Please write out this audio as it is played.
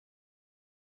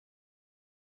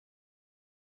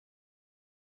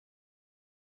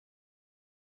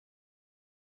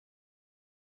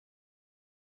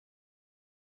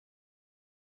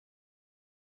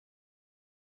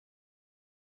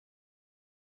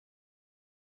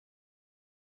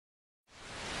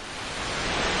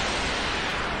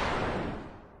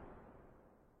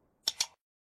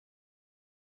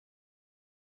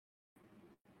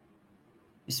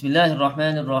بسم الله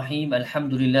الرحمن الرحيم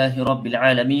الحمد لله رب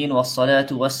العالمين والصلاة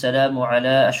والسلام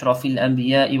على أشرف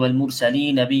الأنبياء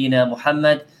والمرسلين نبينا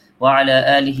محمد وعلى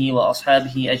آله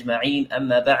وأصحابه أجمعين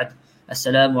أما بعد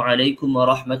السلام عليكم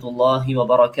ورحمة الله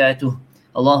وبركاته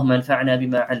اللهم انفعنا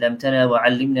بما علمتنا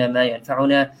وعلمنا ما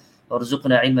ينفعنا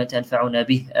وارزقنا علما تنفعنا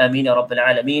به آمين يا رب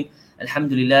العالمين.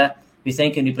 Alhamdulillah, we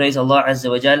thank and we praise Allah Azza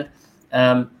wa Jal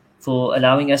for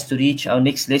allowing us to reach our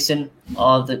next lesson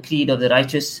of the Creed of the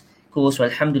Righteous course,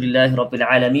 Alhamdulillah Rabbil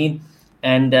Alameen.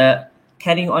 And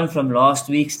carrying on from last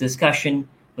week's discussion,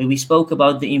 where we spoke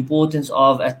about the importance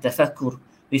of at-tafakkur,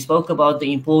 we spoke about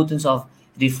the importance of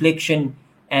reflection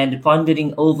and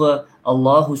pondering over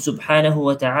Allah subhanahu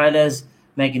wa ta'ala's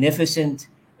magnificent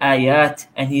ayat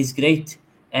and His great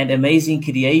and amazing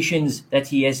creations that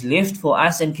He has left for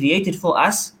us and created for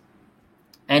us,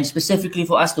 and specifically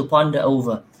for us to ponder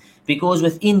over. Because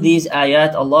within these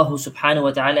ayat, Allah subhanahu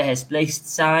wa ta'ala has placed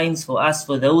signs for us,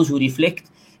 for those who reflect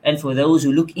and for those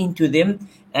who look into them.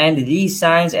 And these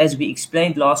signs, as we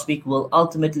explained last week, will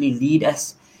ultimately lead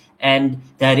us and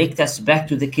direct us back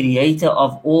to the creator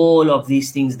of all of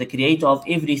these things, the creator of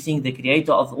everything, the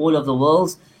creator of all of the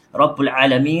worlds, Rabbul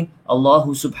Alameen, Allah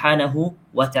subhanahu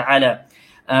wa ta'ala.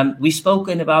 We've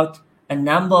spoken about a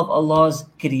number of Allah's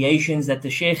creations that the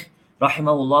Shaykh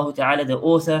Rahimahullah ta'ala, the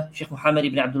author, Shaykh Muhammad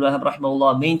ibn Abdul Wahhab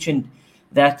Rahimahullah, mentioned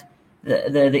that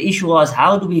the issue was,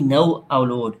 how do we know our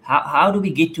Lord? How do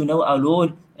we get to know our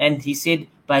Lord? And he said,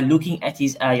 by looking at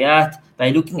His ayat,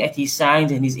 by looking at His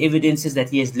signs and His evidences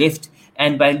that He has left,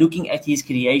 and by looking at His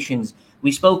creations.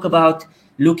 We spoke about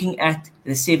looking at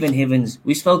the seven heavens.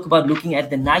 We spoke about looking at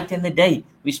the night and the day.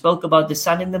 We spoke about the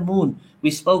sun and the moon.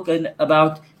 We spoke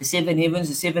about the seven heavens,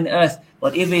 the seven earth,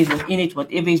 whatever is within it,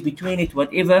 whatever is between it,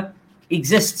 whatever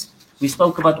exists. We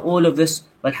spoke about all of this,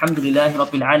 Alhamdulillah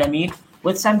Rabbil Alameen,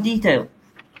 with some detail.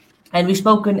 And we've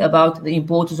spoken about the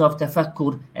importance of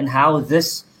tafakkur and how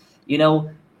this,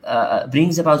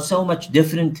 brings about so much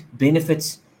different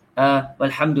benefits,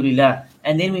 Alhamdulillah.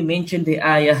 And then we mentioned the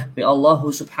ayah where Allah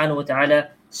subhanahu wa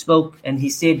ta'ala spoke, and He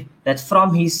said that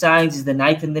from His signs is the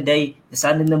night and the day, the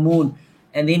sun and the moon.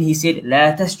 And then He said,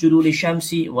 لا تسجدوا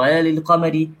للشمس ولا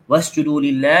للقمر واسجدوا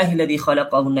لله الذي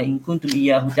خلقهن إن كنتم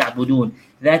إياه تعبدون.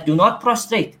 That do not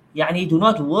prostrate, do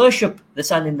not worship the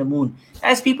sun and the moon,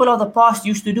 as people of the past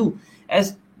used to do,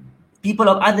 as people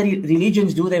of other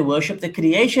religions do. They worship the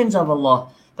creations of Allah.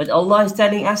 But Allah is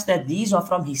telling us that these are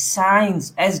from His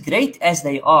signs, as great as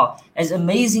they are, as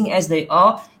amazing as they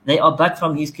are but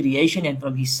from His creation and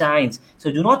from His signs.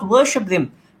 So do not worship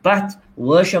them, but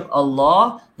worship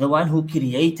Allah, the one who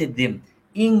created them.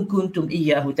 In kuntum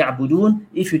iyyahu ta'budun,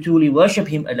 if you truly worship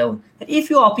Him alone. But if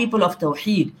you are people of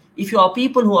Tawheed, if you are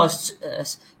people who are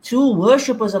true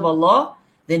worshippers of Allah,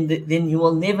 then you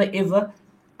will never ever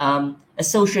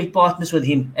associate partners with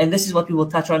Him. And this is what we will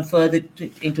touch on further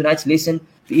in tonight's lesson,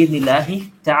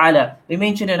 bi'idhnillahi ta'ala. We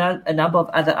mentioned a number of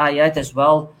other ayat as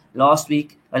well last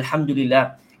week,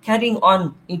 alhamdulillah. Carrying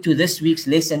on into this week's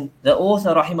lesson, the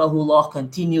author rahimahullah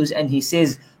continues, and he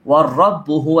says, وَالرَّبُّ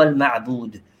هُوَ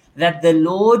الْمَعْبُودُ, that the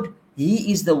Lord,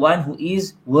 He is the one who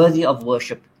is worthy of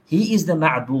worship. He is the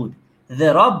ma'bud.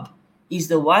 The Rabb is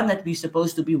the one that we're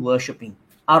supposed to be worshipping.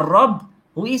 Ar-Rabb,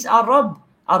 who is Ar-Rabb?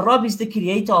 Ar-Rabb is the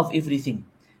creator of everything.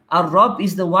 Ar-Rabb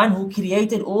is the one who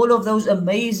created all of those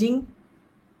amazing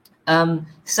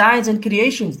signs and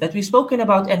creations that we've spoken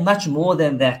about, and much more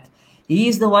than that. He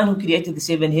is the one who created the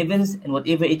seven heavens and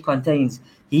whatever it contains.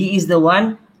 He is the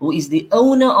one who is the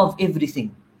owner of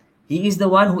everything. He is the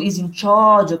one who is in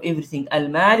charge of everything.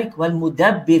 Al-Malik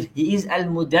wal-Mudabbir. He is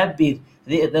Al-Mudabbir,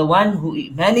 the one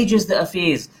who manages the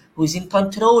affairs, who is in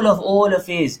control of all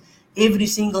affairs. Every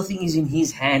single thing is in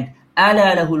His hand.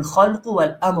 Ala lahul khalqu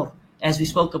wal-amr. As we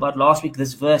spoke about last week,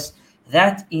 this verse,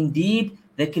 that indeed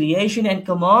the creation and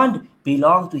command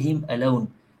belong to Him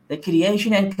alone. The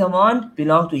creation and command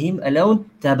belong to Him alone.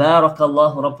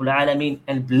 Tabarakallahu Rabbul Alameen.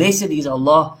 And blessed is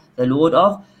Allah, the Lord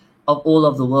of all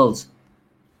of the worlds.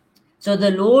 So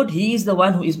the Lord, He is the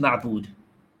one who is ma'bud,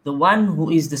 the one who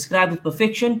is described with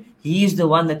perfection. He is the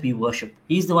one that we worship.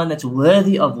 He is the one that's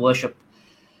worthy of worship.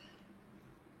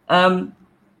 وَالدَّلِيلُ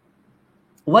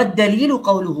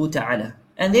قَوْلُهُ تَعَالَى.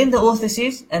 And then the author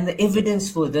says, and the evidence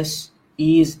for this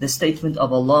is the statement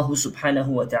of Allah subhanahu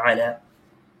wa ta'ala,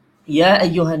 يَا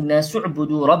أَيُّهَا النَّاسُ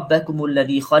اعْبُدُوا رَبَّكُمُ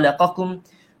الَّذِي خَلَقَكُمْ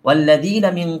وَالَّذِينَ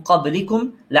مِنْ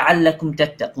قَبْلِكُمْ لَعَلَّكُمْ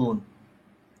تَتَّقُونَ.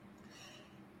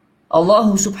 Allah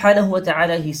subhanahu wa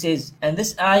ta'ala, He says, and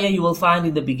this ayah you will find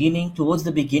in the beginning, towards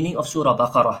the beginning of Surah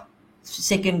Baqarah,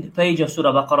 second page of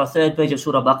Surah Baqarah, third page of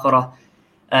Surah Baqarah,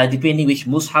 depending which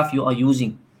mushaf you are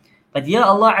using. But here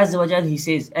Allah Azza wa Jal, He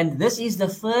says, and this is the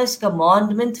first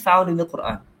commandment found in the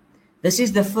Quran. This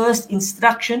is the first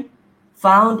instruction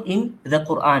found in the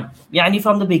Quran. Yani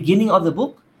from the beginning of the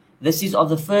book, this is of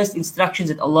the first instructions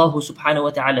that Allah subhanahu wa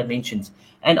ta'ala mentions.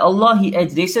 And Allah, He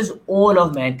addresses all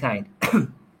of mankind.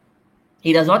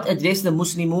 He does not address the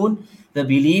Muslimun, the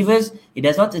believers. He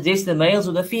does not address the males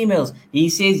or the females. He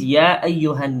says, Ya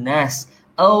ayyuhan nas,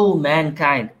 O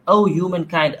mankind, O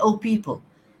humankind, O people.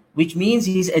 Which means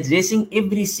He's addressing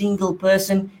every single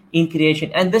person in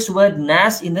creation. And this word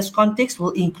nas in this context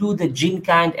will include the jinn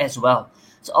kind as well.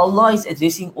 So Allah is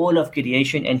addressing all of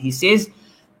creation, and He says,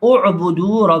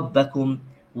 U'budu rabbakum,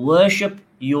 worship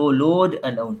your Lord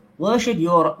alone. Worship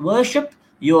your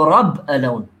Rabb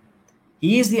alone.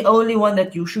 He is the only one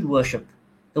that you should worship.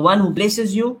 The one who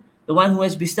blesses you, the one who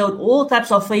has bestowed all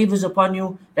types of favors upon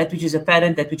you, that which is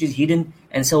apparent, that which is hidden,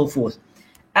 and so forth.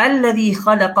 الَّذِي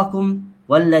خَلَقَكُمْ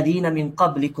وَالَّذِينَ مِنْ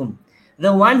قَبْلِكُمْ,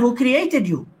 the one who created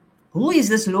you. Who is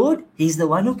this Lord? He is the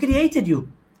one who created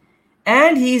you.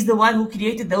 And He is the one who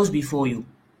created those before you.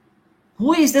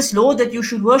 Who is this Lord that you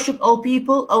should worship, O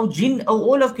people, O jinn, O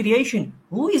all of creation?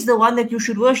 Who is the one that you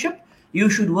should worship? You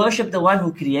should worship the one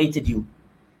who created you.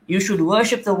 You should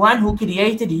worship the one who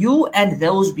created you and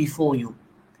those before you.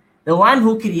 The one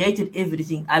who created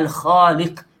everything,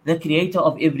 Al-Khaliq, the creator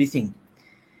of everything.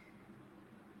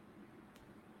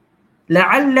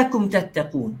 لَعَلَّكُمْ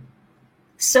تَتَّقُونَ,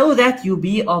 so that you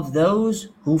be of those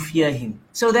who fear Him.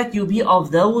 So that you be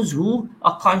of those who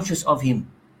are conscious of Him.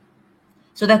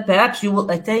 So that perhaps you will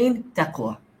attain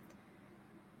taqwa,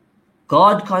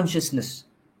 God consciousness.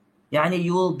 Yani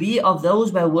you will be of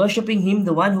those by worshipping Him,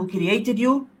 the one who created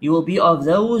you. You will be of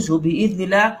those who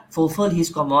bi'idhnillah fulfill His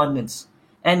commandments,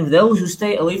 and those who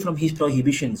stay away from His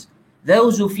prohibitions.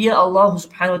 Those who fear Allah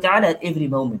subhanahu wa ta'ala at every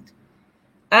moment.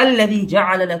 الَّذِي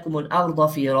جَعَلَ لَكُمُ الْأَرْضَ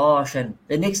فِرَاشًا.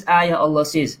 The next ayah Allah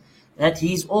says that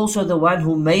He is also the one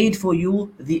who made for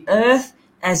you the earth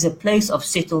as a place of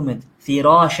settlement.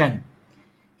 Firashan.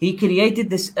 He created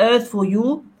this earth for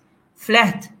you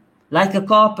flat, like a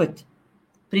carpet,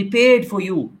 prepared for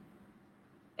you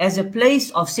as a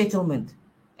place of settlement,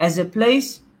 as a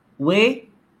place where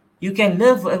you can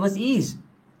live with ease,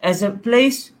 as a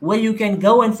place where you can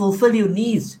go and fulfill your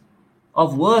needs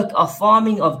of work, of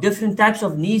farming, of different types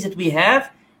of needs that we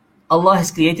have. Allah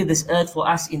has created this earth for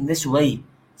us in this way.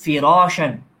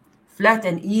 Firashan, flat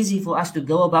and easy for us to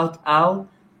go about our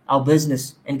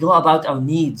business and go about our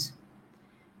needs.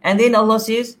 And then Allah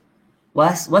says,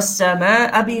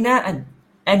 وَالسَّمَاءَ بِنَاءً,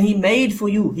 and He made for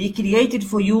you, He created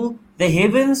for you the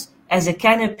heavens as a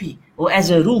canopy or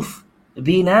as a roof.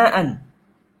 Bina'an,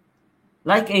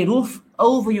 like a roof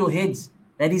over your heads.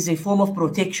 That is a form of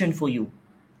protection for you.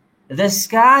 The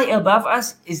sky above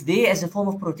us is there as a form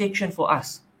of protection for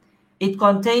us. It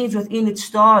contains within it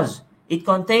stars. It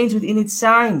contains within it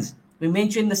signs. We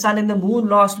mentioned the sun and the moon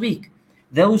last week.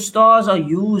 Those stars are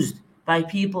used by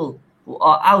people who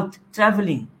are out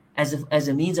traveling as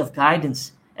a means of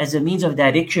guidance, as a means of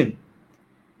direction,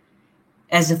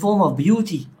 as a form of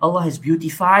beauty. Allah has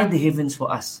beautified the heavens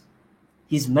for us.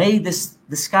 He's made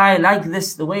the sky like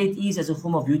this, the way it is, as a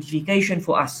form of beautification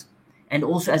for us, and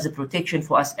also as a protection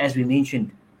for us, as we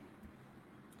mentioned.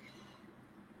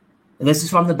 This is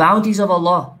from the bounties of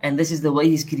Allah, and this is the way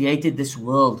He's created this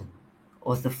world,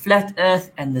 with the flat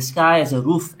earth and the sky as a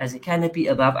roof, as a canopy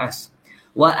above us.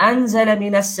 وَأَنزَلَ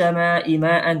مِنَ السَّمَاءِ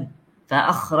مَاءً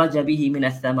فَأَخْرَجَ بِهِ مِنَ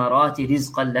الثَّمَرَاتِ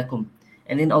رِزْقًا لَكُمْ.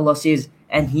 And then Allah says,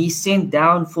 and He sent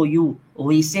down for you,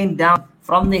 or He sent down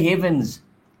from the heavens,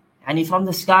 and from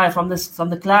the sky, from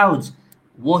the clouds,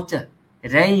 water,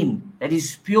 rain that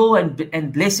is pure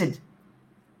and blessed,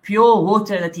 pure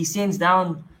water that He sends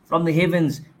down from the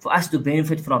heavens for us to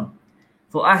benefit from,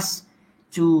 for us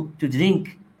to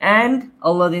drink. And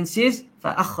Allah then says,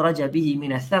 فَأَخْرَجَ بِهِ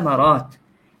مِنَ الثَّمَرَاتِ,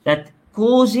 that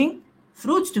causing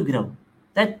fruits to grow.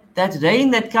 That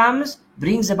rain that comes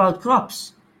brings about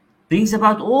crops, brings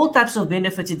about all types of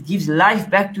benefits. It gives life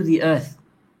back to the earth.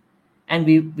 And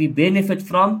we benefit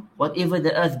from whatever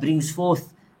the earth brings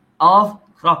forth of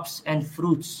crops and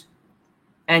fruits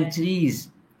and trees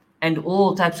and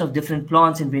all types of different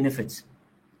plants and benefits.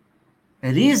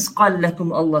 Rizqan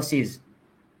lakum, Allah says.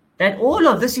 That all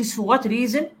of this is for what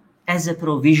reason? As a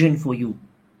provision for you,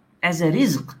 as a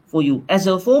rizq for you, as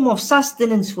a form of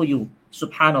sustenance for you.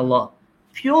 Subhanallah.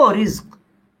 Pure rizq,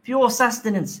 pure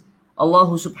sustenance. Allah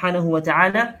subhanahu wa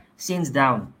ta'ala sends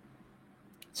down,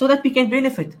 so that we can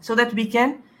benefit, so that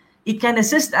it can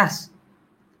assist us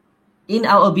in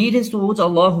our obedience towards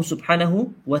Allah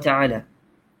subhanahu wa ta'ala.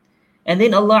 And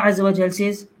then Allah Azza wa Jal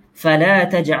says, فَلَا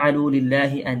تَجْعَلُوا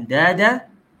لِلَّهِ أَنْدَادًا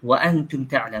وَأَنْتُمْ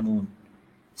تَعْلَمُونَ.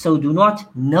 So do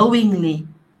not knowingly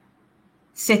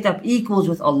set up equals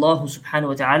with Allah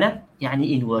subhanahu wa ta'ala,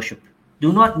 yani in worship.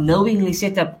 Do not knowingly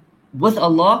set up with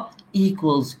Allah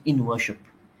equals in worship.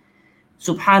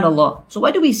 Subhanallah. So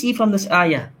what do we see from this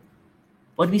ayah?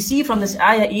 What we see from this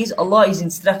ayah is Allah is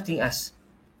instructing us.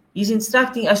 He's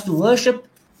instructing us to worship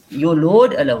your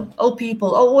Lord alone. O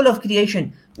people, O all of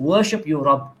creation, worship your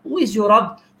Rabb. Who is your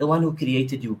Rabb? The one who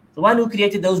created you. The one who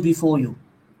created those before you.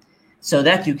 So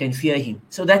that you can fear Him.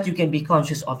 So that you can be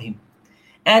conscious of Him.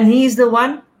 And He is the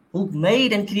one who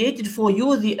made and created for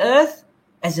you the earth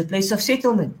as a place of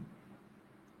settlement.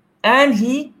 And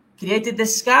He created the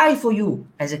sky for you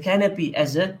as a canopy,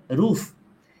 as a roof.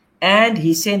 And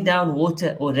He sent down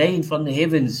water or rain from the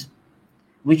heavens,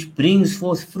 which brings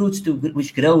forth fruits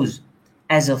which grows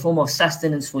as a form of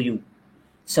sustenance for you.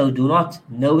 So do not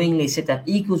knowingly set up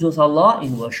equals with Allah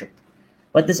in worship.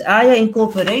 What this ayah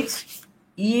incorporates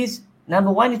is,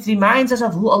 number one, it reminds us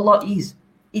of who Allah is.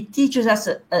 It teaches us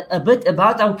a bit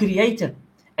about our Creator.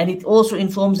 And it also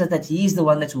informs us that He is the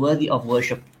one that's worthy of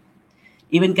worship.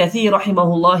 Ibn Kathir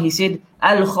rahimahullah, he said,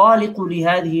 Al-Khaliqu li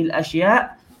hadhihi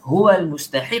al-ashya' huwa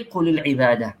al-mustahiqqu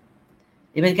lil-ibadah.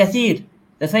 Ibn Kathir,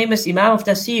 the famous Imam of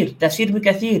Tafsir Ibn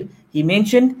Kathir, he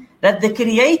mentioned that the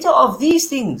creator of these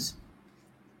things,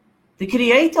 the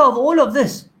creator of all of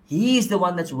this, He is the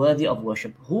one that's worthy of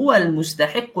worship. Huwa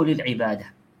al-mustahiqqu lil-ibadah.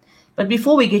 But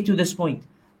before we get to this point,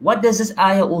 what does this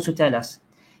ayah also tell us?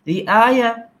 The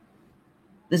ayah,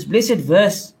 this blessed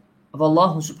verse of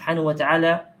Allah subhanahu wa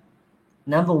ta'ala,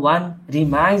 number one,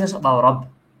 reminds us of our Rabb.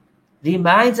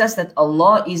 Reminds us that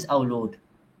Allah is our Lord.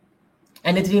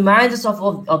 And it reminds us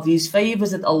of these favors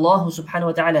that Allah subhanahu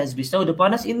wa ta'ala has bestowed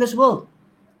upon us in this world.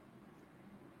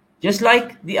 Just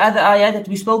like the other ayah that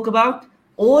we spoke about,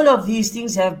 all of these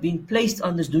things have been placed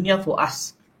on this dunya for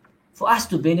us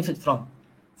to benefit from,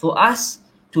 for us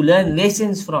to learn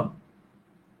lessons from,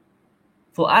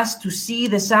 for us to see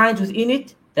the signs within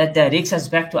it that directs us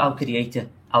back to our Creator,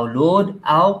 our Lord,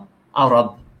 our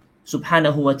Rabb,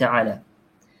 subhanahu wa ta'ala.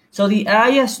 So the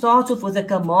ayah starts off with a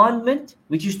commandment,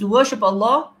 which is to worship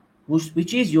Allah,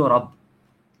 which is your Rabb.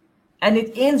 And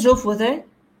it ends off with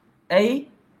a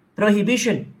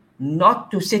prohibition, not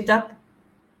to set up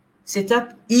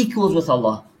equals with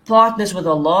Allah, partners with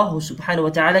Allah subhanahu wa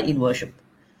ta'ala in worship.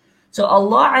 So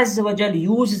Allah Azza wa Jal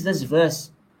uses this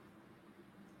verse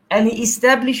and He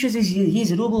establishes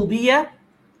His rububiyyah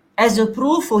as a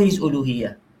proof for His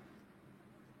uluhiyyah.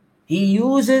 He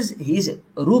uses His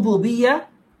rububiyyah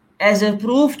as a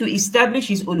proof to establish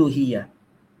His uluhiyyah.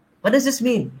 What does this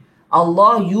mean?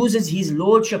 Allah uses His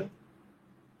lordship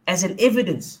as an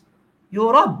evidence.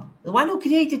 Your Rabb, the one who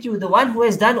created you, the one who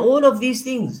has done all of these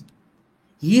things,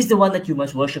 He is the one that you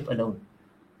must worship alone.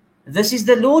 This is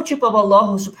the lordship of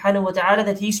Allah subhanahu wa ta'ala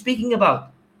that He is speaking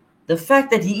about. The fact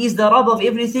that He is the Rabb of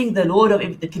everything, the Lord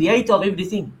of the creator of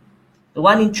everything, the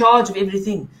one in charge of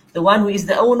everything, the one who is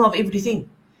the owner of everything.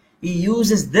 He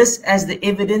uses this as the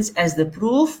evidence, as the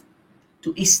proof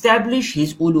to establish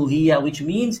His uluhiyyah, which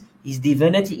means His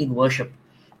divinity in worship,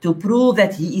 to prove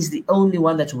that He is the only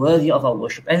one that's worthy of our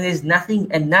worship, and there is nothing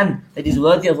and none that is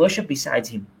worthy of worship besides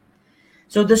Him.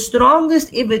 So the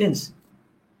strongest evidence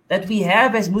that we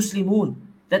have as Muslimun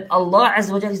that Allah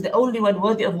Azza wa Jalla is the only one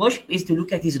worthy of worship is to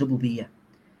look at His rububiyyah.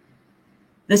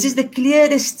 This is the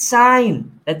clearest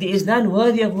sign that there is none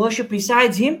worthy of worship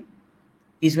besides Him,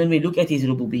 is when we look at His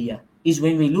rububiyyah, is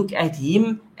when we look at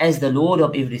Him as the Lord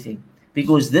of everything,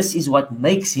 because this is what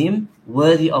makes Him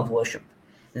worthy of worship.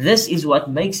 This is what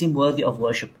makes Him worthy of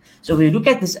worship. So if we look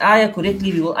at this ayah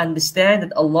correctly, we will understand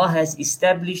that Allah has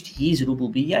established His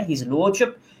rububiyyah, His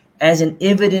lordship, as an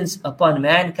evidence upon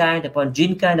mankind, upon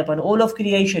jinnkind, upon all of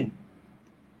creation,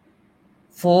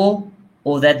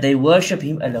 or that they worship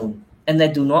Him alone, and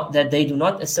that they do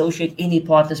not associate any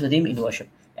partners with Him in worship.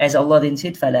 As Allah then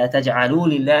said, فَلَا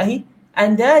تَجْعَلُوا لِلَّهِ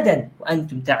أَنْدَادًا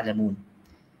وَأَنْتُمْ تَعْلَمُونَ.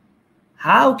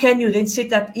 How can you then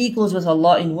set up equals with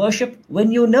Allah in worship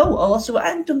when you know Allah? So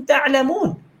وَأَنْتُمْ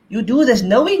تَعْلَمُونَ. You do this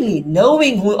knowingly,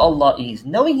 knowing who Allah is,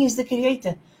 knowing He's the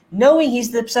Creator, knowing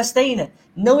He's the Sustainer,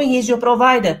 knowing He's your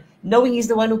Provider, knowing He's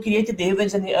the one who created the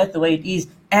heavens and the earth the way it is,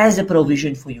 as a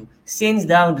provision for you, sends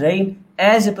down rain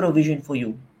as a provision for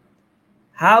you.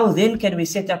 How then can we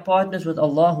set up partners with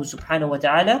Allah subhanahu wa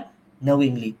ta'ala?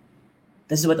 Knowingly.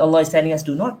 This is what Allah is telling us,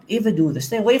 do not ever do this,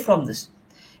 stay away from this.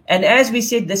 And as we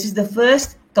said, this is the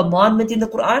first commandment in the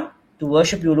Quran, to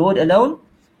worship your Lord alone.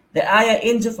 The ayah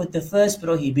ends off with the first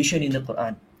prohibition in the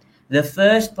Quran. The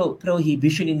first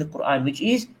prohibition in the Quran, which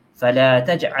is فَلَا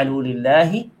تَجْعَلُوا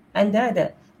لِلَّهِ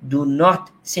أَنْدَادًا. Do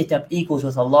not set up equals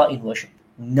with Allah in worship,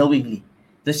 knowingly.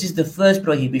 This is the first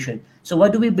prohibition. So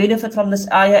what do we benefit from this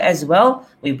ayah as well?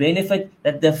 We benefit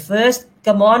that the first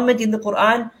commandment in the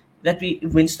Quran, that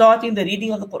when starting the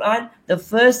reading of the Quran, the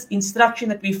first instruction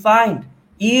that we find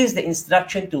is the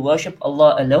instruction to worship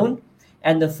Allah alone.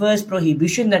 And the first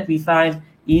prohibition that we find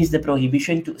is the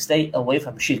prohibition to stay away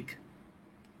from shirk.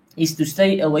 Is to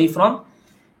stay away from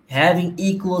having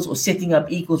equals or setting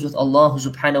up equals with Allah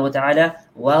subhanahu wa ta'ala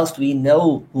whilst we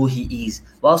know who He is,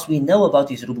 whilst we know about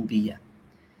His rububiyyah.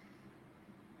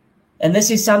 And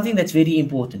this is something that's very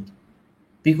important,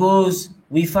 because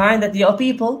we find that there are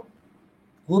people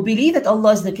who believe that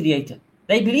Allah is the creator.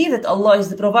 They believe that Allah is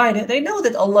the provider. They know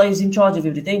that Allah is in charge of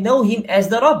everything. They know Him as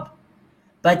the Rabb.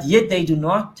 But yet they do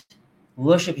not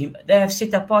worship Him. They have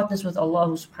set up partners with Allah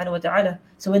subhanahu wa ta'ala.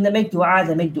 So when they make dua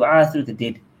through the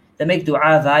dead. They make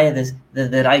dua via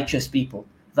the righteous people,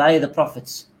 via the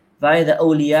prophets, via the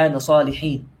awliya and the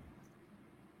salihin.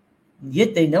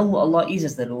 Yet they know who Allah is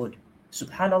as the Lord.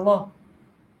 Subhanallah.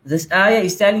 This ayah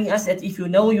is telling us that if you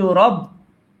know your Rabb,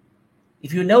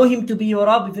 if you know Him to be your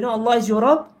Rabb, if you know Allah is your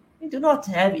Rabb, you do not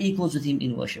have equals with Him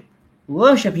in worship.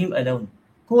 Worship Him alone.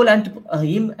 Call unto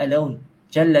Him alone.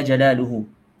 Jalla Jalaluhu.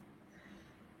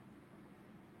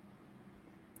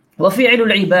 وفعل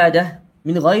العبادة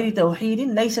من غير توحيد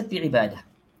ليست بعبادة.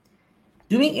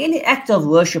 Doing any act of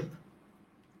worship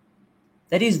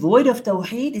that is void of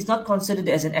tawheed is not considered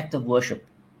as an act of worship.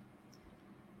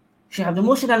 Shaykh Abdul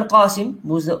Muhsin Al-Qasim,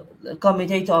 who was the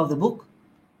commentator of the book,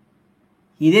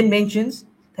 he then mentions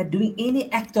that doing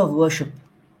any act of worship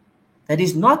that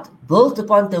is not built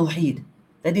upon tawheed,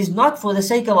 that is not for the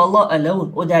sake of Allah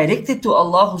alone or directed to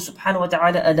Allah subhanahu wa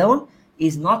ta'ala alone,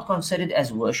 is not considered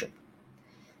as worship.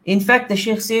 In fact, the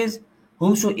Shaykh says,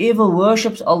 whomsoever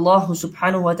worships Allah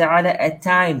subhanahu wa ta'ala at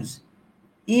times,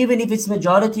 even if it's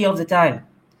majority of the time,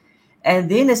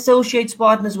 and then associates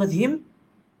partners with Him,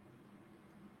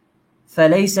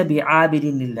 فَلَيْسَ بِعَابِدٍ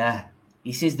لِلَّهِ.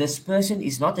 He says this person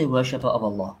is not a worshipper of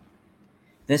Allah.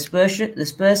 This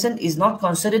person is not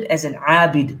considered as an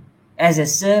abid, as a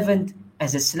servant,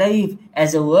 as a slave,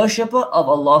 as a worshipper of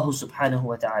Allah subhanahu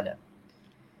wa ta'ala.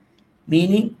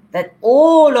 Meaning that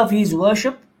all of his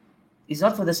worship is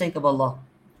not for the sake of Allah.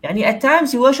 Yani at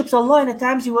times he worships Allah and at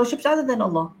times he worships other than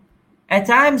Allah. At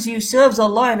times he serves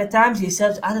Allah and at times he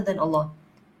serves other than Allah.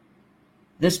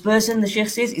 This person, the Shaykh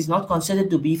says, is not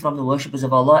considered to be from the worshippers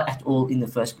of Allah at all in the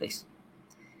first place.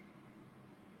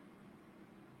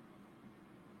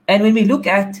 And when we look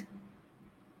at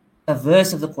a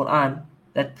verse of the Quran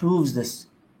that proves this,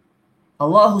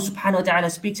 Allah subhanahu wa ta'ala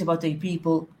speaks about a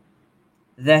people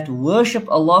that worship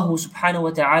Allah subhanahu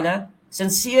wa ta'ala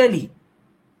sincerely.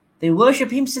 They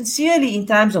worship Him sincerely in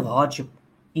times of hardship,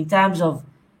 in times of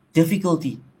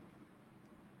difficulty.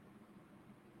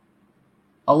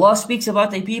 Allah speaks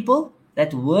about a people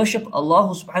that worship Allah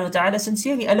subhanahu wa ta'ala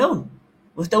sincerely alone,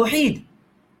 with tawheed.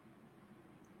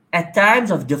 At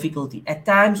times of difficulty, at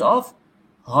times of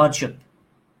hardship.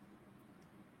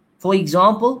 For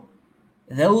example,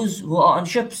 those who are on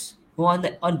ships, who are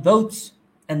on boats,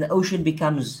 and the ocean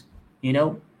becomes,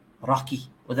 rocky,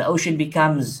 or the ocean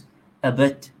becomes a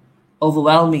bit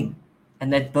overwhelming,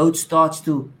 and that boat starts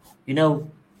to,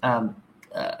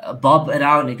 bob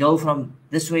around and go from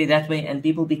this way, that way, and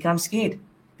people become scared.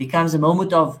 Becomes a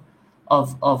moment of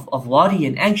worry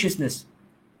and anxiousness.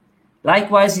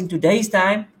 Likewise, in today's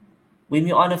time, when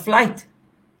we're on a flight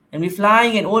and we're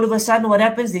flying, and all of a sudden, what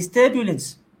happens? There's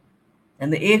turbulence,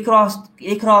 and the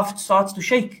aircraft starts to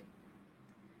shake.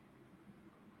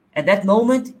 At that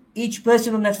moment, each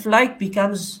person on that flight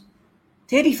becomes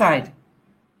terrified,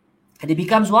 and he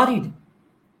becomes worried.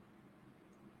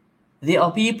 There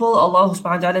are people, Allah subhanahu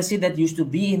wa ta'ala said, that used to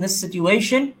be in this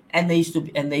situation, and they used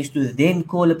to then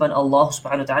call upon Allah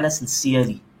subhanahu wa ta'ala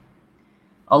sincerely.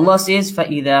 Allah says,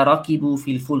 فَإِذَا رَكِبُوا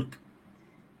فِي الْفُلْكِ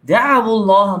دَعَوُوا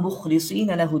اللَّهَ مُخْلِصِينَ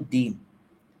لَهُ الدِّينَ.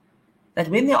 That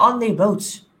when they're on their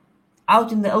boats,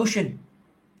 out in the ocean,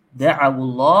 دَعَوُوا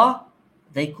اللَّهَ,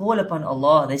 they call upon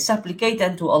Allah, they supplicate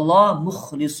unto Allah,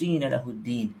 مُخْلِصِينَ لَهُ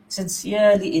الدِّينَ,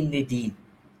 sincerely in their deen,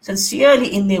 sincerely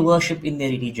in their worship, in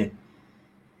their religion.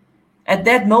 At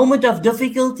that moment of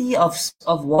difficulty, of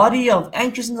worry, of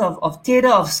anxiousness, of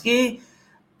terror, of scare,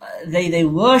 they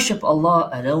worship Allah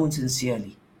alone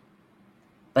sincerely.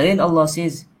 But then Allah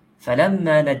says,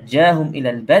 فَلَمَّا نَجَّاهُمْ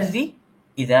إِلَى الْبَرِّ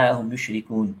إِذَا هُمْ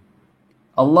يُشْرِكُونَ.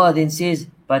 Allah then says,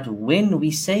 but when we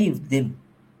saved them,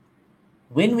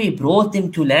 when we brought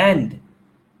them to land,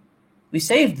 we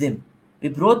saved them, we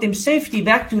brought them safety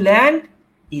back to land,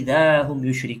 إِذَا هُمْ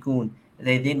يُشْرِكُونَ.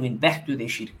 They then went back to their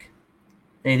shirk.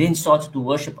 They then started to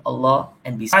worship Allah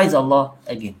and besides Allah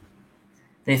again.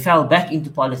 They fell back into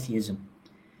polytheism.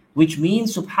 Which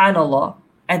means, subhanallah,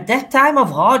 At that time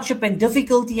of hardship and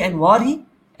difficulty and worry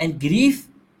and grief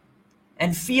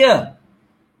and fear,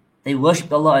 they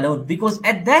worshipped Allah alone, because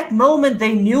at that moment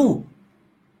they knew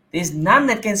there's none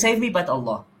that can save me but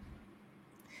Allah.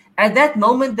 At that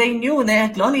moment they knew and they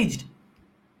acknowledged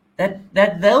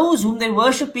that those whom they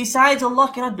worship besides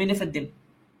Allah cannot benefit them,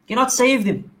 cannot save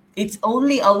them. It's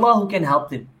only Allah who can help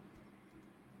them.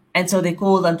 And so they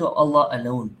called unto Allah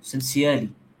alone,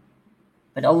 sincerely.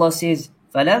 But Allah says,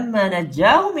 فَلَمَّا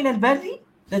نَجَّاهُمْ مِنَ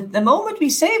الْبَرِّ, the moment we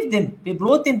saved them, we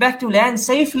brought them back to land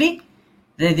safely,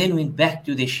 they then went back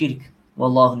to their shirk.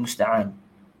 Wallahu musta'an.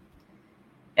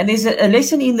 And there's a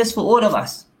lesson in this for all of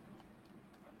us.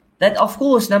 That of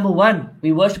course, number one,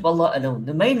 we worship Allah alone.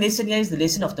 The main lesson here is the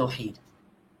lesson of Tawheed.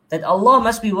 That Allah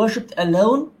must be worshipped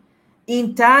alone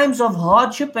in times of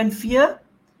hardship and fear,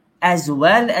 as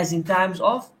well as in times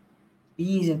of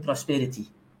ease and prosperity.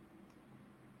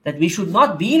 That we should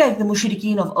not be like the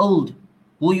mushrikeen of old,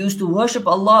 who used to worship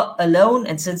Allah alone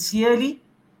and sincerely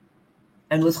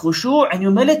and with khushu' and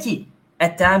humility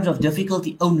at times of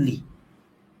difficulty only.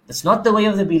 That's not the way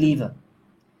of the believer.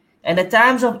 And at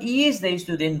times of ease, they used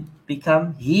to then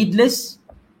become heedless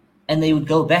and they would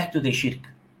go back to their shirk,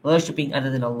 worshipping other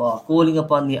than Allah, calling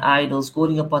upon the idols,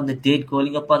 calling upon the dead,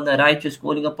 calling upon the righteous,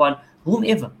 calling upon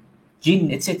whomever,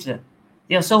 jinn, etc.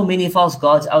 There are so many false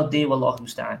gods out there, wallahu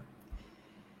musta'an.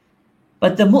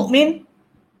 But the mu'min,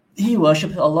 he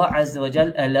worships Allah Azza wa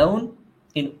Jal alone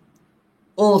in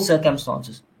all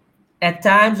circumstances, at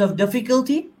times of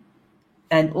difficulty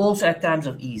and also at times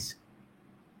of ease.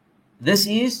 This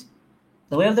is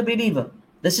the way of the believer.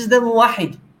 This is the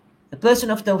muwahid. The person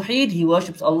of Tawheed, he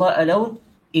worships Allah alone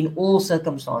in all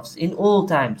circumstances, in all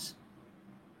times.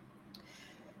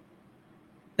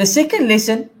 The second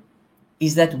lesson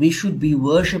is that we should be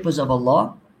worshippers of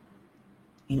Allah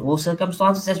in all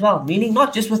circumstances as well. Meaning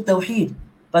not just with Tawheed,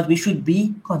 but we should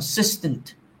be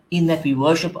consistent in that we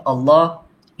worship Allah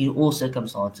in all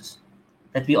circumstances.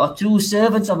 That we are true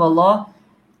servants of Allah,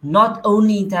 not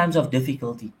only in times of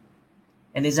difficulty.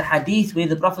 And there's a hadith where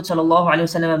the Prophet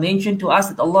ﷺ mentioned to us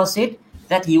that Allah said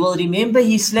that He will remember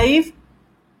His slave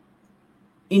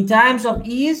in times of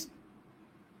ease.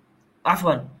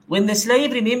 When the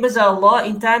slave remembers Allah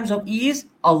in times of ease,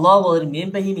 Allah will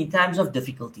remember him in times of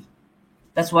difficulty.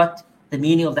 That's what the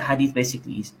meaning of the hadith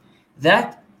basically is.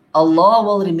 That Allah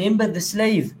will remember the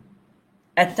slave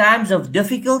at times of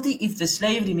difficulty if the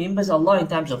slave remembers Allah in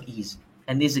times of ease.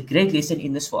 And there's a great lesson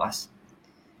in this for us.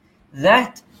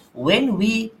 That when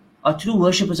we are true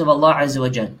worshippers of Allah Azza wa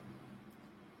Jal,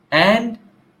 and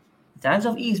in times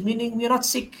of ease, meaning we're not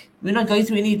sick, we're not going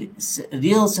through any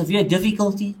real severe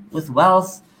difficulty with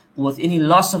wealth, or with any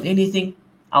loss of anything,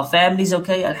 our family's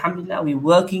okay, alhamdulillah, we're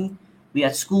working, we're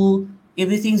at school,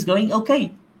 everything's going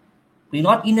okay. We're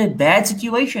not in a bad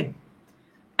situation.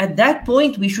 At that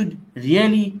point, we should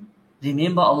really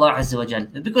remember Allah Azza wa Jal,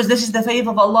 because this is the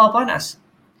favor of Allah upon us.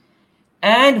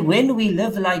 And when we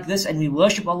live like this and we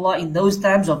worship Allah in those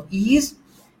times of ease,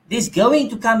 there's going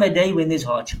to come a day when there's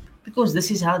hardship. Because this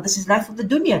is life of the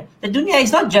dunya. The dunya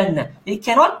is not Jannah. It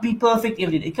cannot be perfect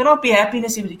every day. It cannot be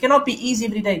happiness every day. It cannot be ease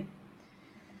every day.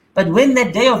 But when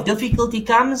that day of difficulty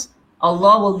comes,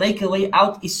 Allah will make a way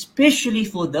out, especially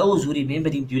for those who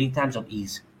remembered Him during times of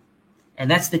ease. And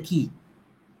that's the key.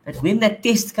 That when that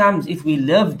test comes, if we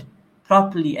lived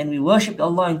properly and we worshipped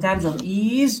Allah in times of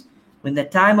ease, when the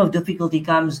time of difficulty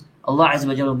comes, Allah Azza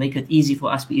wa Jalla will make it easy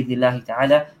for us bi'idhnillahi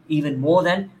ta'ala, even more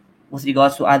than with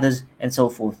regards to others and so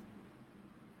forth.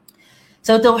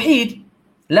 So Tawheed,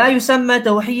 لا يسمى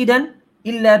توحيدا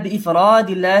إلا بإفراد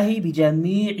الله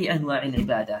بجميع أنواع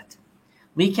العبادات.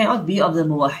 We cannot be of the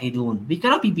muwahidun. We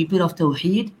cannot be people of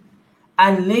Tawheed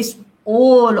unless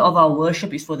all of our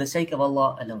worship is for the sake of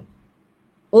Allah alone.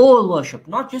 All worship,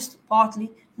 not just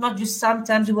partly, not just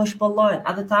sometimes we worship Allah and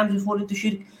other times we fall into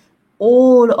shirk.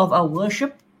 All of our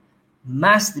worship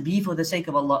must be for the sake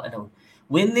of Allah alone.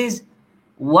 When there's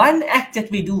one act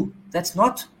that we do that's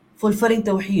not fulfilling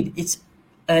Tawheed, it's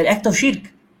an act of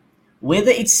shirk.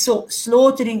 Whether it's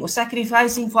slaughtering or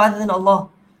sacrificing for other than Allah,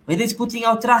 whether it's putting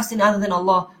our trust in other than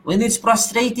Allah, whether it's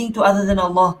prostrating to other than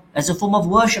Allah as a form of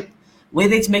worship,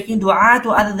 whether it's making dua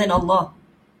to other than Allah,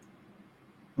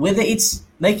 whether it's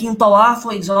making tawaf,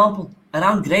 for example,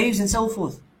 around graves and so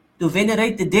forth, to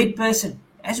venerate the dead person.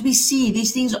 As we see,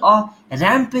 these things are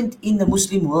rampant in the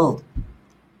Muslim world.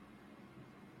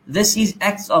 This is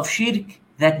acts of shirk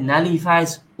that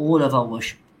nullifies all of our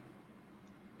worship.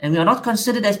 And we are not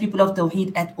considered as people of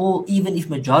Tawheed at all, even if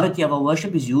majority of our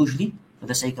worship is usually for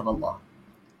the sake of Allah.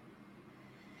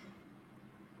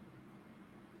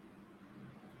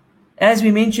 As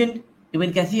we mentioned,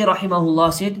 Ibn Kathir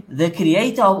rahimahullah said, the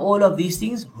creator of all of these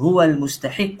things, huwa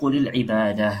al-mustahiqqu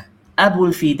lil-ibadah. Abu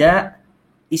al-Fida,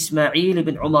 Ismail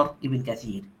ibn Umar ibn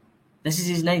Kathir. This is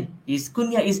his name. His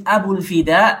kunya is Abu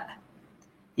al-Fida.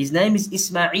 His name is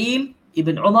Ismail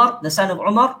ibn Umar, the son of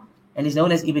Umar, and is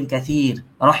known as Ibn Kathir,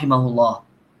 rahimahullah.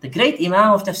 The great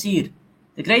Imam of Tafsir,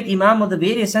 the great Imam of the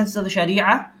various senses of the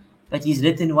Sharia, but he's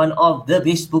written one of the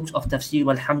best books of Tafsir,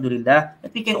 alhamdulillah,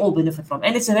 that we can all benefit from.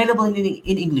 And it's available in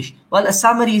English. Well, a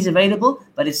summary is available,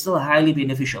 but it's still highly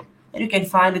beneficial. And you can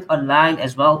find it online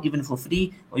as well, even for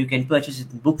free, or you can purchase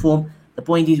it in book form. The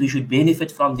point is we should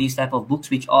benefit from these type of books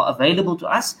which are available to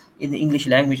us in the English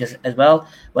language as well.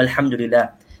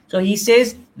 Alhamdulillah. So he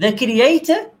says, the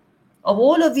creator of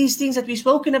all of these things that we've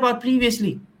spoken about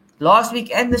previously, last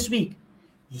week and this week,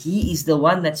 he is the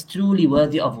one that's truly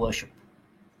worthy of worship.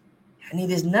 And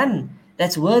there's none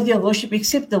that's worthy of worship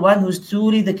except the one who's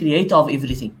truly the creator of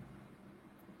everything.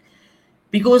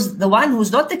 Because the one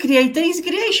who's not the creator is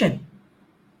creation.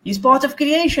 He's part of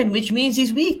creation, which means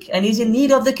he's weak and he's in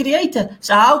need of the creator.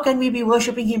 So how can we be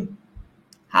worshipping him?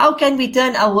 How can we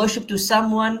turn our worship to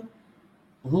someone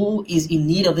who is in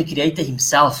need of the creator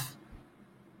himself?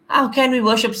 How can we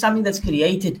worship something that's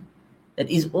created, that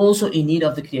is also in need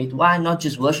of the creator? Why not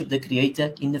just worship the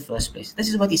creator in the first place? This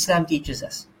is what Islam teaches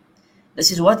us.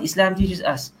 This is what Islam teaches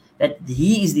us, that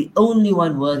he is the only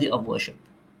one worthy of worship,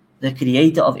 the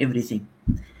creator of everything.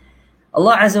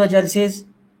 Allah Azza wa Jalla says,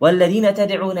 وَالَّذِينَ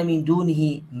تَدْعُونَ مِن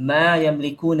دُونِهِ مَا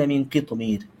يَمْلِكُونَ مِن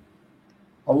قِطْمِيرٍ.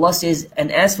 Allah says,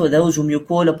 and as for those whom you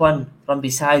call upon from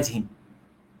besides him,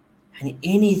 and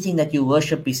anything that you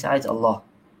worship besides Allah,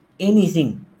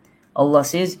 anything, Allah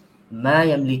says, مَا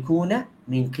يَمْلِكُونَ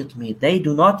مِن قِطْمِيرٍ. They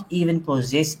do not even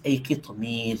possess a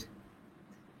qitmir.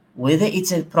 Whether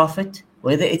it's a prophet,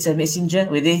 whether it's a messenger,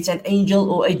 whether it's an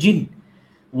angel or a jinn,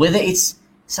 whether it's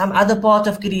some other part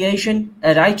of creation,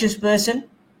 a righteous person,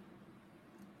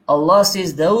 Allah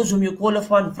says those whom you call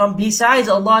upon from besides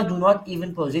Allah do not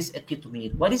even possess a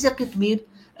qitmir. What is a qitmir?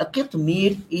 A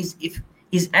qitmir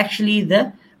is actually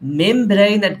the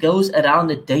membrane that goes around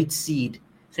the date seed.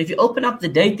 So if you open up the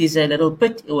date, there's a little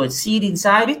pit or a seed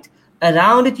inside it.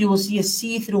 Around it you will see a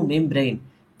see-through membrane.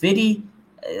 Very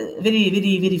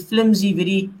flimsy,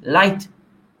 very light.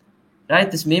 Right?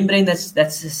 This membrane that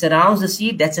surrounds the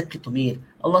seed, that's a qitmir.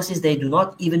 Allah says they do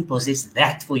not even possess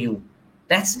that for you.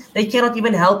 They cannot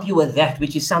even help you with that,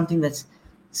 which is something that's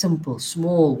simple,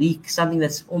 small, weak, something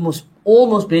that's almost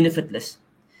benefitless.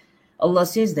 Allah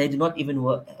says they do not even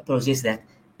possess that.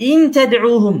 In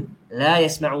tad'uhum la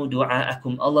yasma'u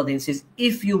du'a'akum. Allah then says,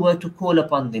 if you were to call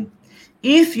upon them,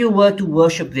 if you were to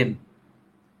worship them,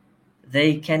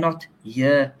 they cannot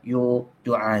hear your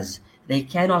du'as. They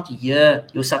cannot hear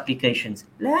your supplications.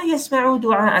 La yasma'u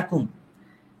du'a'akum.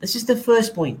 This is the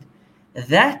first point.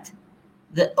 That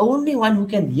the only one who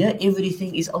can hear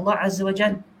everything is Allah Azza wa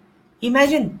Jal.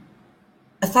 Imagine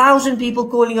 1,000 people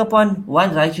calling upon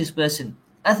one righteous person,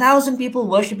 1,000 people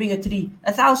worshipping a tree,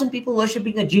 1,000 people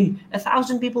worshipping a jinn,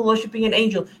 1,000 people worshipping an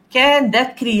angel. Can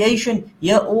that creation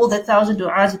hear all that 1,000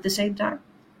 du'as at the same time?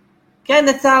 Can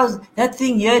that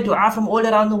thing hear du'a from all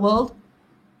around the world?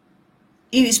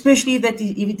 Especially if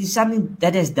it is something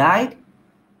that has died?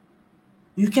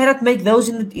 You cannot make those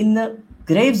in the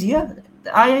graves here.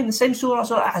 The ayah in the same surah,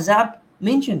 Surah Ahzab,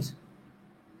 mentions.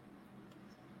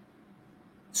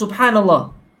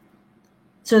 Subhanallah.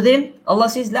 So then Allah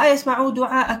says, La yasma'u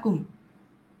du'a'akum.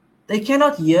 They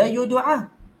cannot hear your dua.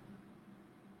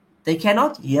 They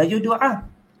cannot hear your dua.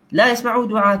 La yasma'u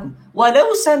du'a'akum.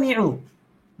 وَلَوْ سَمِعُوا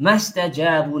مَا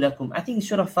اسْتَجَابُوا لَكُمْ. I think it's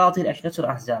Surah Fatir, actually not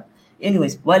Surah Ahzab.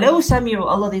 Anyways, وَلَوْ سَمِعُوا.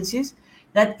 Allah then says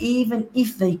that even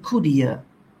if they could hear,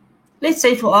 let's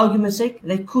say for argument's sake,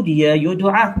 they could hear your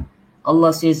dua.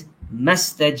 Allah says,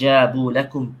 مَسْتَجَابُوا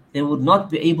لَكُمْ. They would not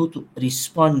be able to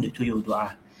respond to your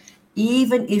dua.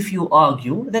 Even if you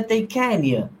argue that they can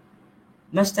hear.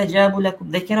 مَسْتَجَابُوا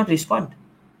لَكُمْ. They cannot respond.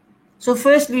 So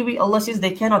firstly, Allah says they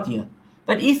cannot hear.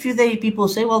 But if people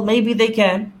say, well, maybe they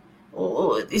can,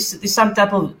 or there's some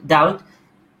type of doubt,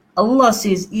 Allah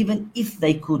says even if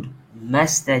they could,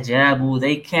 مَسْتَجَابُوا.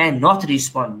 They cannot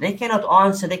respond. They cannot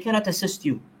answer. They cannot assist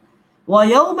you.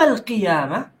 وَيَوْمَ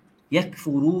الْقِيَامَةِ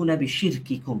يَكْفُرُونَ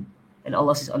بِشِرْكِكُمْ. And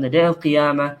Allah says on the day of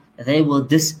Qiyamah, they will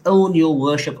disown your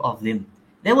worship of them.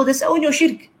 They will disown your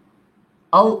shirk.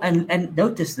 And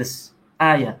notice this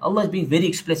ayah. Allah is being very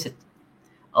explicit.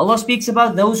 Allah speaks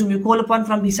about those whom you call upon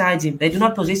from besides him. They do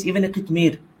not possess even a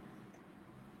qitmir.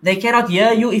 They cannot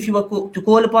hear you if you were to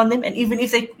call upon them. And even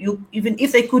if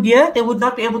they could hear, they would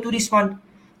not be able to respond.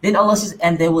 Then Allah says,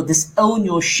 and they will disown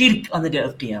your shirk on the day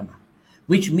of Qiyamah.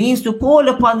 Which means to call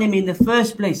upon them in the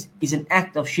first place is an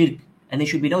act of shirk, And there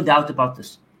should be no doubt about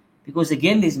this. Because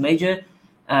again, there's major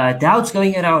doubts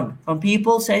going around from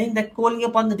people saying that calling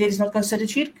upon the dead is not considered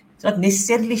shirk. It's not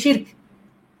necessarily shirk.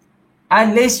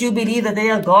 Unless you believe that they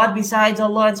are God besides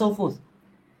Allah and so forth.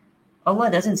 Allah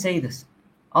doesn't say this.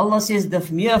 Allah says the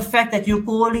mere fact that you're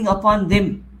calling upon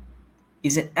them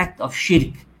is an act of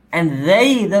shirk. And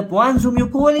they, the ones whom you're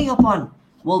calling upon,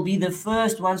 will be the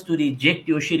first ones to reject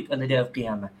your shirk on the day of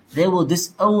Qiyamah. They will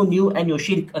disown you and your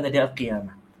shirk on the day of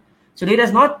Qiyamah. So let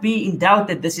us not be in doubt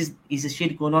that this is a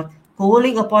shirk or not.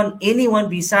 Calling upon anyone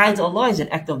besides Allah is an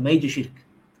act of major shirk.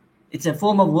 It's a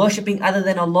form of worshipping other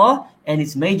than Allah, and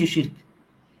it's major shirk.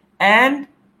 And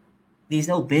there's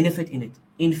no benefit in it.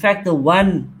 In fact,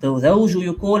 those who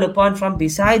you call upon from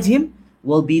besides Him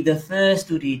will be the first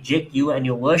to reject you and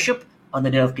your worship on the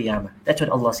day of Qiyamah. That's what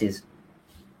Allah says.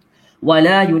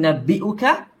 وَلَا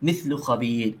يُنَبِّئُكَ مِثْلُ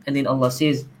خَبِيرٍ. And then Allah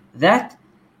says that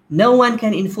no one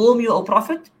can inform you, O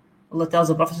Prophet. Allah tells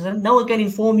the Prophet, no one can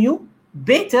inform you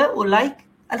better or like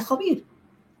Al-Khabir.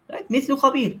 Right? مِثْلُ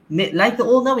خَبِير. Like the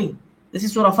all-knowing. This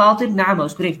is Surah Fatir. Na'am, I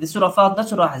was correct. This is Surah Fatir, not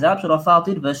Surah Ahzab, Surah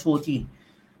Fatir, verse 14.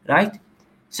 Right?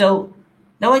 So,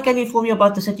 no one can inform you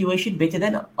about the situation better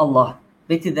than Allah.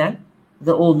 Better than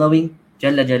the all-knowing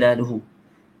Jalla Jalaluhu.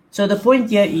 So the point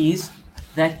here is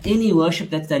that any worship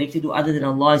that's directed to other than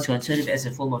Allah is considered as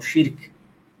a form of shirk.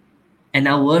 And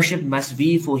our worship must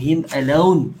be for Him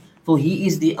alone. For He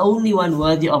is the only one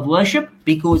worthy of worship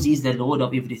because He is the Lord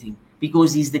of everything.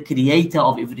 Because He's the creator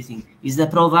of everything. He's the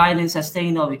provider and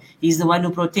sustainer of it. He's the one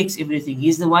who protects everything.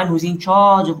 He's the one who's in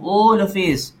charge of all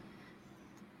affairs.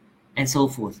 And so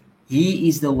forth. He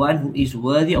is the one who is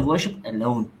worthy of worship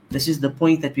alone. This is the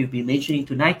point that we've been mentioning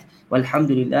tonight.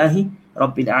 Walhamdulillahi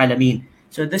Rabbil Alameen.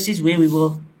 So this is where we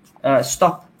will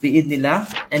stop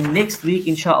bi'idhnillah. And next week,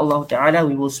 inshaAllah ta'ala,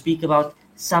 we will speak about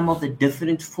some of the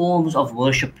different forms of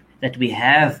worship that we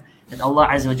have, that Allah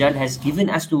Azza wa Jal has given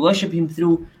us to worship Him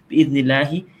through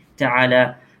bi'idhnillahi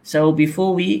ta'ala. So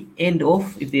before we end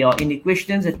off, if there are any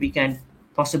questions that we can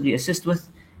possibly assist with,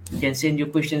 you can send your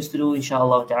questions through,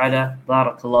 inshaAllah ta'ala.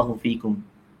 Barakallahu feekum.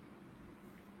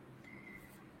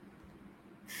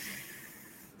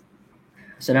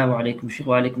 Assalamu alaikum, Shaykh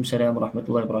wa alaikum salam wa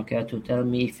rahmatullahi wa barakatuh. Tell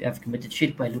me if you have committed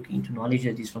shirk by looking into knowledge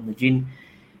that is from the jinn,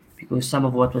 because some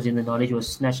of what was in the knowledge was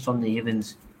snatched from the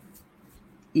heavens.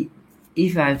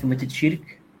 If I have committed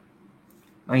shirk,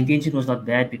 my intention was not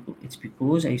bad, it's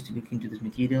because I used to look into this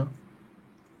material.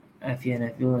 I fear and I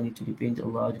feel I need to repent to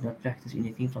Allah. I do not practice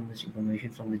anything from this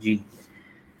information from the jinn.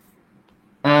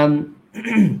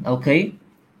 Okay.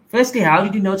 Firstly, how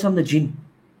did you know it's from the jinn?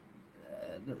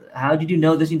 How did you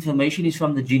know this information is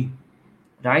from the jinn?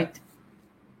 Right?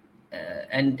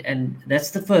 And that's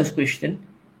the first question.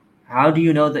 How do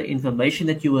you know the information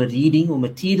that you were reading or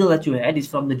material that you had is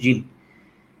from the jinn?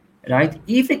 Right?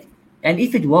 If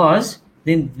it was,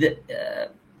 then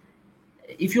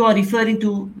if you are referring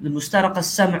to the mustaraq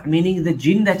as-sam', meaning the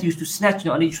jinn that used to snatch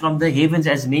knowledge from the heavens,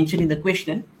 as mentioned in the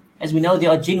question, as we know, there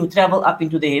are jinn who travel up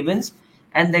into the heavens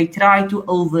and they try to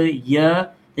overhear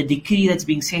the decree that's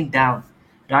being sent down,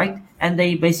 right? And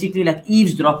they basically like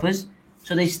eavesdroppers.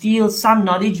 So they steal some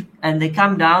knowledge and they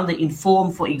come down, they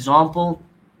inform, for example,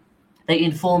 they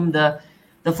inform the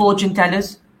fortune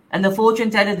tellers, and the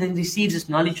fortune teller then receives this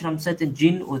knowledge from certain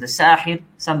jinn or the sahir,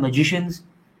 some magicians,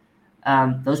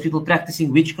 those people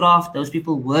practicing witchcraft, those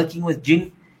people working with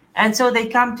jinn. And so they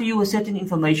come to you with certain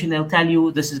information. They'll tell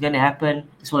you this is going to happen,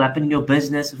 this will happen in your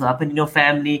business, this will happen in your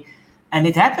family, and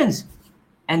it happens.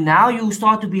 And now you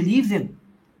start to believe them,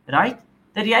 right?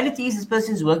 The reality is this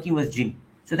person is working with jinn.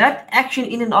 So that action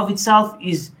in and of itself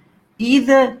is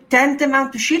either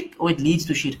tantamount to shirk or it leads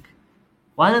to shirk.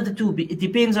 One of the two. It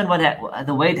depends on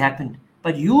the way it happened.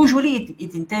 But usually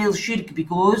it entails shirk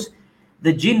because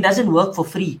the jinn doesn't work for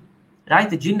free, right?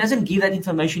 The jinn doesn't give that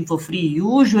information for free.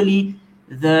 Usually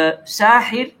the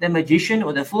sahir, the magician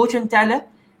or the fortune teller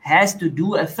has to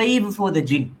do a favor for the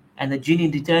jinn, and the jinn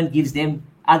in return gives them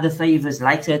other favors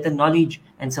like certain knowledge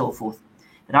and so forth,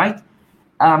 right?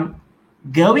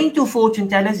 Going to fortune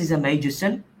tellers is a major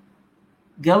sin.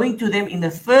 Going to them in the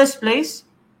first place,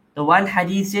 the one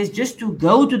hadith says just to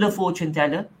go to the fortune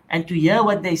teller and to hear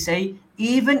what they say,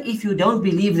 even if you don't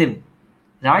believe them,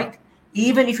 right?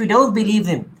 Even if you don't believe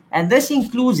them. And this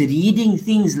includes reading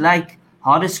things like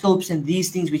horoscopes and these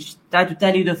things which try to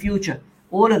tell you the future.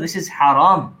 All of this is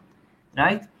haram,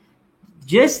 right?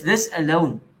 Just this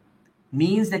alone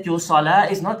means that your salah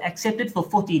is not accepted for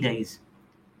 40 days.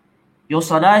 Your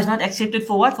salah is not accepted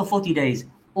for what? For 40 days.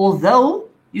 Although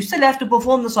you still have to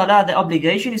perform the salah, the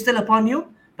obligation is still upon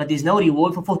you, but there's no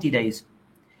reward for 40 days.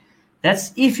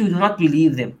 That's if you do not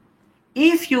believe them.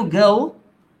 If you go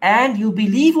and you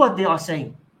believe what they are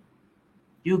saying.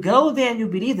 You go there and you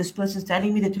believe this person's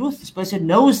telling me the truth. This person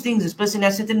knows things. This person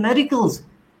has certain miracles.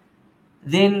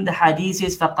 Then the hadith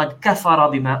says, فَقَدْ كَفَرَ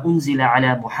بِمَا أُنزِلَ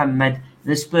عَلَى مُحَمَّدٍ.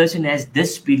 This person has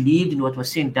disbelieved in what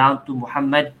was sent down to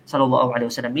Muhammad sallallahu alaihi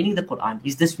wasallam, meaning the Quran.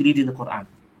 He's disbelieved in the Quran.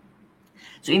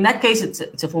 So in that case,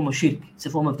 it's a form of shirk. It's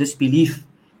a form of disbelief.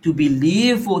 To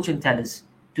believe fortune tellers,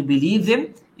 to believe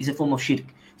them is a form of shirk.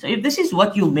 So if this is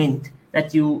what you meant,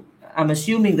 I'm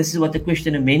assuming this is what the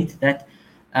questioner meant, that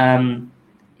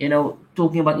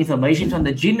talking about information from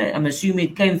the jinn, I'm assuming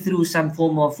it came through some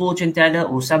form of fortune teller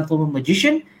or some form of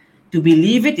magician. To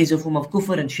believe it is a form of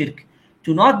kufr and shirk.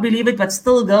 To not believe it but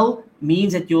still go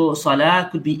means that your salah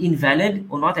could be invalid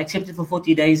or not accepted for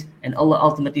 40 days, and Allah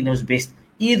ultimately knows best.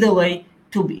 Either way,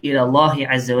 tub ila Allah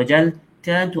azza wa jal,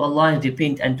 turn to Allah and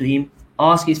repent unto Him,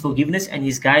 ask His forgiveness and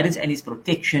His guidance and His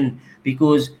protection,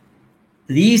 because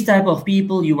these type of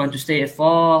people, you want to stay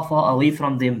far, far away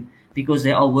from them, because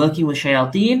they are working with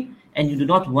shayateen, and you do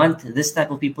not want this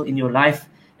type of people in your life,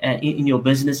 in your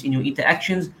business, in your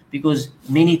interactions, because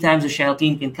many times the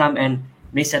shayateen can come and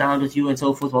mess around with you and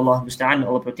so forth. Wallahu musta'an.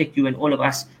 Allah protect you and all of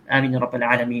us. Ameen ya Rabbil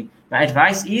Alameen. My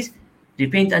advice is,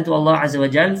 repent unto Allah azza wa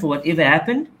jal for whatever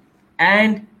happened,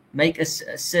 and make a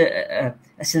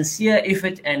sincere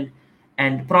effort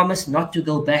and promise not to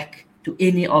go back to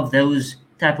any of those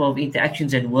type of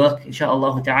interactions and work,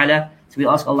 inshaAllah ta'ala. So we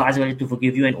ask Allah azza wa jal to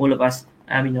forgive you and all of us.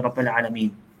 Ameen ya Rabbil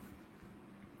Alameen.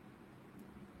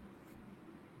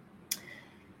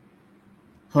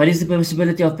 What is the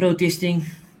permissibility of protesting?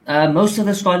 Most of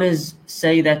the scholars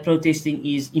say that protesting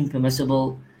is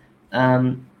impermissible,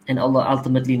 and Allah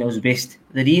ultimately knows best.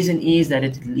 The reason is that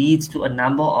it leads to a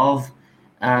number of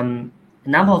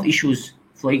issues.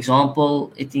 For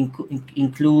example, it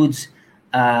includes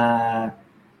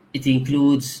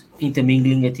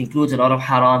intermingling. It includes a lot of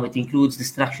haram. It includes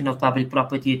destruction of public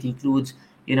property. It includes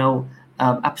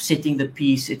upsetting the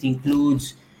peace. It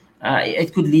includes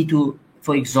it could lead to,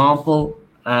 for example,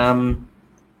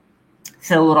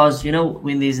 thawras,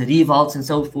 when there's revolts and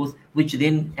so forth, which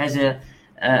then has a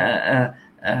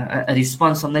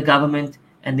response from the government,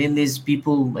 and then there's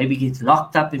people maybe get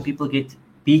locked up and people get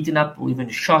beaten up or even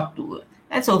shot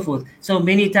and so forth. So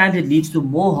many times it leads to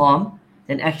more harm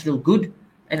than actual good,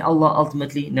 and Allah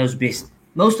ultimately knows best.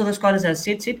 Most of the scholars have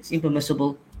said it's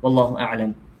impermissible. Wallahu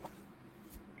a'lam.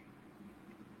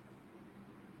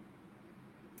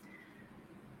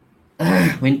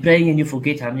 When praying and you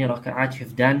forget how many rak'at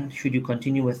you've done, should you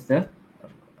continue with the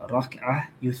rak'ah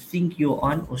you think you're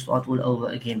on, or start all over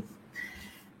again?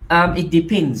 It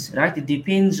depends, right? It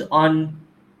depends on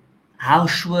how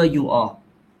sure you are.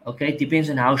 Okay, it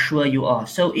depends on how sure you are.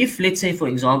 So if, let's say, for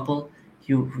example,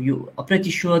 you are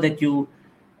pretty sure that you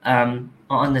are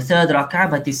on the third rak'ah,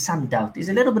 but there's some doubt. There's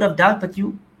a little bit of doubt, but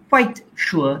you're quite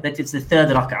sure that it's the third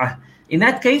rak'ah. In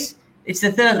that case, it's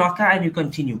the third rak'ah and you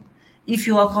continue. If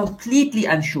you are completely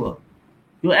unsure,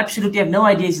 you absolutely have no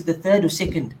idea is it the third or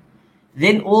second,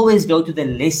 then always go to the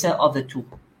lesser of the two.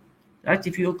 Right?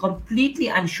 If you're completely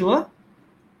unsure,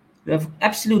 you have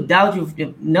absolute doubt, you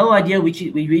have no idea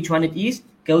which one it is,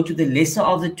 go to the lesser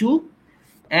of the two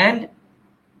and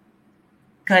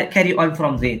carry on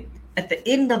from there. At the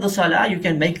end of the salah, you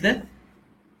can make the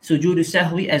sujood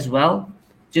sahwi as well,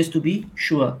 just to be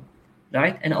sure,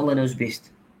 right? And Allah knows best.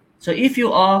 So if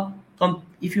you are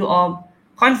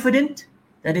confident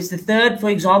that it's the third, for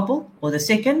example, or the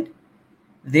second,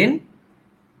 then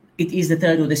it is the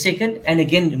third or the second, and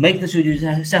again make the sujood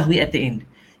sahwi at the end.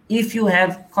 If you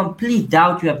have complete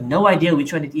doubt, you have no idea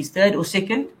which one it is, third or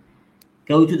second,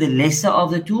 go to the lesser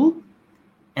of the two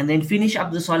and then finish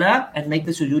up the salah and make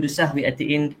the sujood sahwi at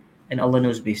the end, and Allah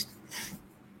knows best.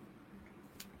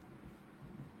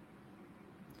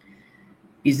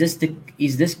 Is this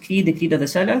creed the creed of the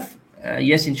Salaf?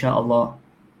 Yes, inshallah.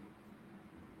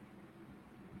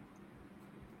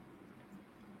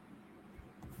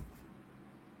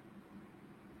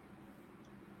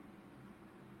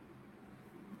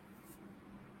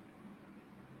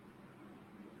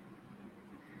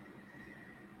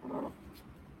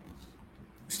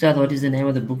 Ustadh, what is the name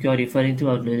of the book you are referring to?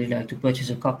 I would really like to purchase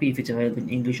a copy if it's available in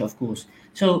English, of course.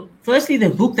 So, firstly, the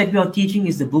book that we are teaching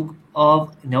is the book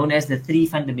known as the 3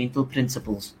 Fundamental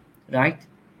Principles, right?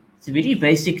 It's a very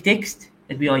basic text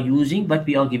that we are using, but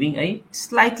we are giving a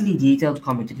slightly detailed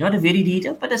commentary. Not a very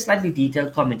detailed, but a slightly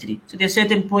detailed commentary. So there are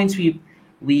certain points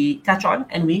we touch on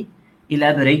and we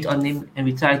elaborate on them, and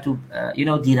we try to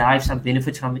derive some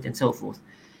benefits from it and so forth.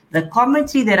 The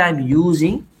commentary that I'm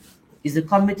using is the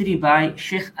commentary by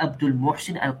Sheikh Abdul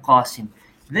Muhsin Al-Qasim.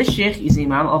 This Sheikh is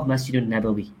Imam of Masjid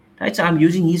al-Nabawi, Right, so I'm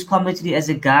using his commentary as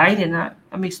a guide, and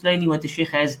I'm explaining what the Sheikh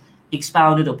has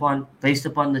expounded upon based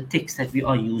upon the text that we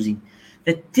are using.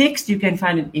 The text you can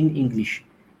find in English.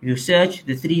 You search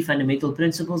the 3 fundamental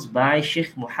principles by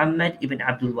Sheikh Muhammad ibn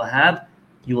Abdul Wahhab,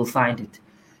 you will find it.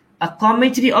 A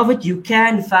commentary of it you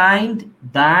can find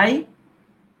by,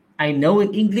 I know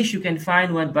in English you can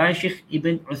find one by Sheikh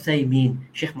Ibn Uthaymeen,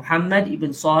 Sheikh Muhammad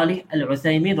ibn Salih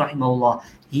al-Uthaymeen rahimahullah.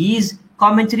 His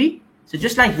commentary, so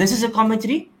just like this is a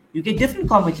commentary, you get different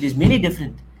commentaries, many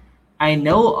different. I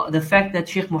know the fact that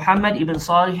Sheikh Muhammad ibn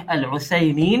Salih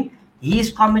al-Uthaymeen,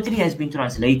 his commentary has been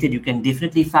translated. You can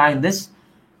definitely find this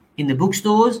in the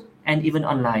bookstores and even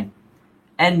online.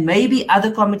 And maybe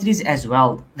other commentaries as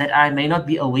well that I may not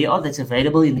be aware of that's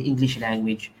available in the English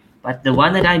language. But the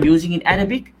one that I'm using in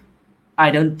Arabic,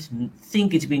 I don't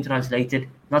think it's been translated,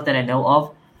 not that I know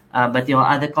of, but there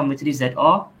are other commentaries that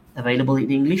are available in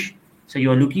English. So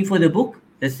you're looking for the book,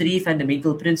 The 3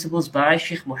 Fundamental Principles by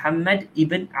Sheikh Muhammad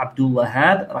ibn Abdul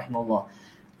Wahhab rahimahullah.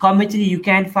 Commentary you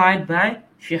can find by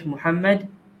Sheikh Muhammad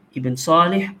ibn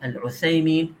Salih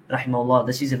al-Uthaymeen rahimahullah.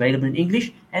 This is available in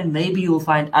English, and maybe you will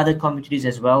find other commentaries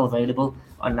as well available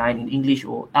online in English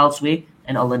or elsewhere,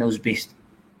 and Allah knows best.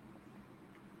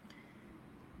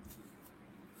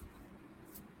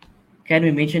 Can we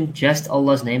mention just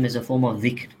Allah's name as a form of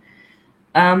dhikr?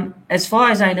 As far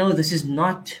as I know, this is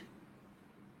not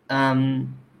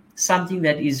something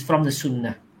that is from the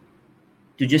Sunnah,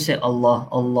 to just say Allah,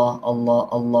 Allah, Allah,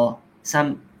 Allah.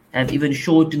 Some have even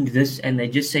shortened this and they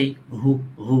just say hu,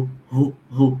 hu, hu,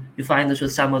 hu. You find this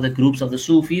with some of the groups of the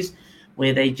Sufis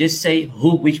where they just say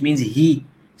hu, which means he.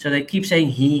 So they keep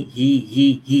saying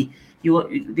he.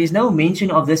 There's no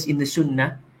mention of this in the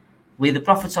Sunnah where the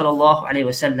Prophet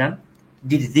ﷺ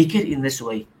did dhikr in this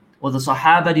way, or the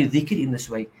Sahaba did dhikr in this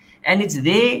way. And it's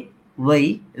their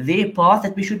way, their path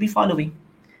that we should be following.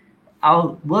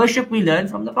 Our worship we learn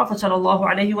from the Prophet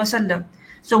ﷺ.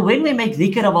 So when we make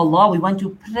dhikr of Allah, we want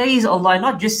to praise Allah,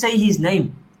 not just say His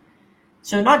name.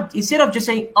 So instead of just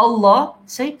saying Allah,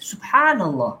 say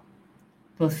Subhanallah.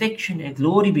 Perfection and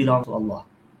glory belong to Allah.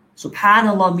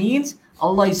 Subhanallah means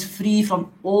Allah is free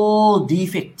from all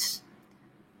defects,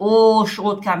 all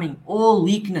shortcoming, all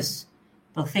weakness.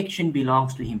 Perfection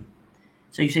belongs to Him.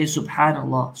 So you say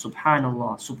Subhanallah,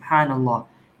 Subhanallah, Subhanallah.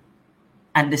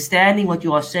 Understanding what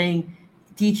you are saying,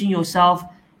 teaching yourself,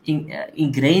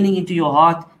 ingraining into your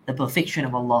heart the perfection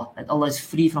of Allah, that Allah is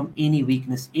free from any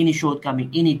weakness, any shortcoming,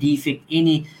 any defect,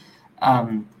 any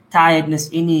tiredness,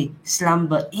 any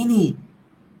slumber, any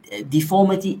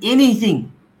deformity,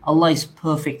 anything. Allah is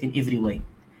perfect in every way.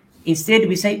 Instead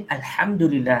we say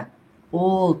Alhamdulillah,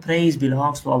 all praise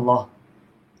belongs to Allah.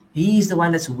 He is the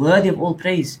one that's worthy of all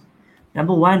praise.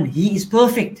 Number one, He is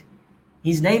perfect.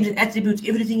 His names and attributes,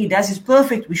 everything He does is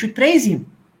perfect. We should praise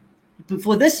Him.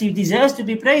 For this, He deserves to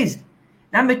be praised.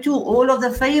 Number two, all of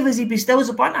the favors He bestows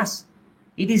upon us,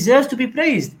 He deserves to be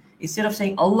praised. Instead of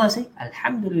saying Allah, say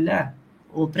Alhamdulillah,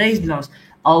 all praise belongs.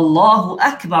 Allahu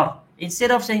Akbar.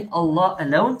 Instead of saying Allah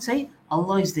alone, say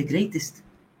Allah is the greatest.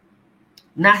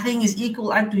 Nothing is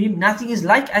equal unto Him. Nothing is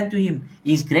like unto Him.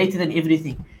 He is greater than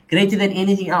everything, greater than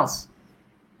anything else.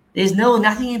 There's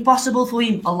nothing impossible for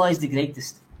Him. Allah is the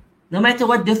greatest. No matter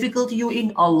what difficulty you're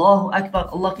in, Allahu Akbar,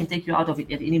 Allah can take you out of it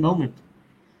at any moment.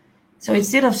 So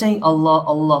instead of saying Allah,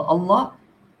 Allah, Allah,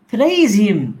 praise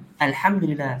Him.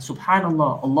 Alhamdulillah,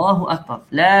 Subhanallah, Allahu Akbar,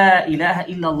 La ilaha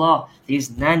illallah. There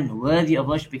is none worthy of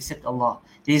worship except Allah.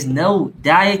 There is no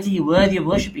deity worthy of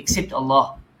worship except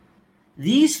Allah.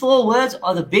 These 4 words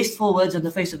are the best 4 words on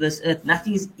the face of this earth.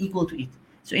 Nothing is equal to it.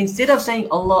 So instead of saying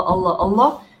Allah, Allah,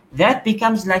 Allah, that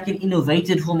becomes like an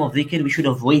innovated form of dhikr. We should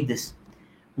avoid this.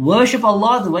 Worship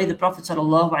Allah the way the Prophet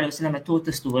ﷺ had taught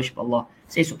us to worship Allah.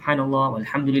 Say Subhanallah,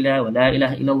 Alhamdulillah, wa la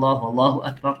ilaha illallah, Allahu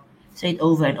Akbar. Say it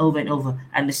over and over and over.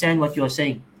 Understand what you are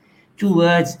saying. 2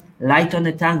 words, light on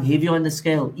the tongue, heavy on the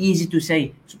scale, easy to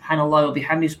say. Subhanallah wa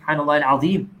bihamdi, Subhanallah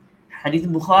al-Azim. Hadith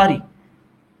al-Bukhari.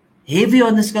 Heavy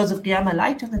on the scales of Qiyamah,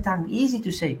 light on the tongue, easy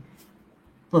to say.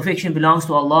 Perfection belongs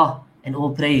to Allah and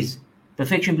all praise.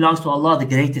 Perfection belongs to Allah, the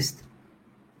greatest.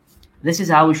 This is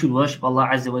how we should worship Allah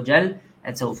Azza wa Jal,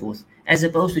 and so forth. As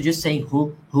opposed to just saying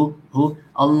hu, Allah,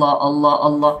 Allah,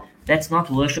 Allah. That's not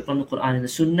worship from the Quran and the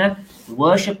Sunnah.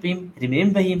 Worship Him,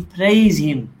 remember Him, praise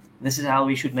Him. This is how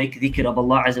we should make dhikr of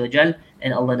Allah Azza wa Jal,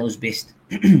 and Allah knows best.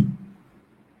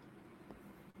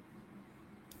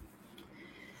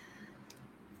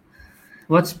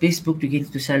 What's best book to get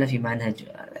into Salafi manhaj?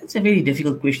 It's a very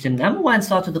difficult question. Number one,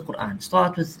 start with the Quran.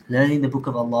 Start with learning the book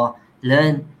of Allah.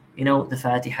 Learn, the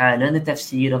Fatiha. Learn the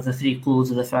tafsir of the 3 quls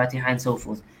of the Fatiha and so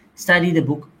forth. Study the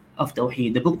book of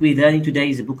Tawheed. The book we're learning today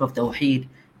is the book of Tawheed.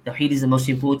 Tawheed is the most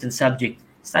important subject.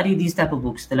 Study these type of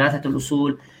books, Thalatha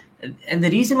Usool. And the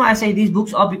reason why I say these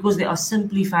books are because they are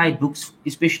simplified books,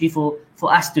 especially for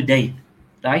us today,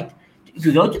 right? If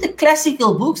you go to the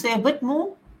classical books, they're a bit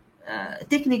more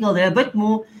technical. They're a bit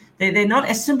more. They're not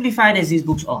as simplified as these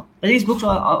books are. But these books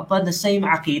are about the same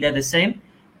aqidah, the same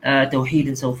tawheed,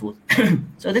 and so forth.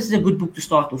 So this is a good book to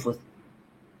start off with.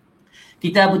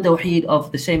 Kitab al-Tawheed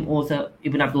of the same author,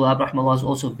 Ibn Abdul Wahab rahimahullah, is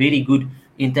also very good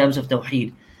in terms of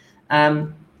tawheed.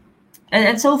 And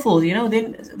so forth.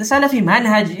 Then the Salafi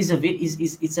manhaj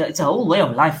it's a whole way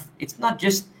of life. It's not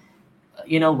just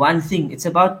one thing. It's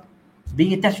about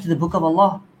being attached to the book of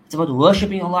Allah. It's about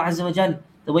worshipping Allah Azza wa Jal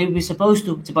the way we're supposed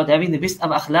to. It's about having the best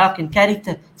of akhlaq and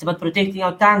character. It's about protecting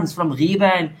our tongues from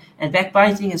ghiba and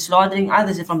backbiting and slaughtering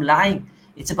others and from lying.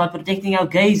 It's about protecting our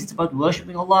gaze. It's about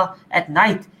worshipping Allah at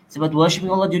night. It's about worshipping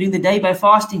Allah during the day by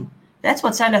fasting. That's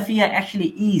what Salafiyah actually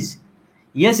is.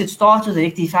 Yes, it starts with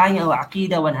rectifying our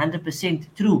aqidah 100%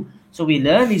 true. So we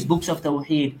learn these books of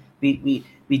Tawheed.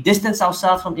 We distance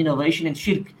ourselves from innovation and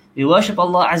shirk. We worship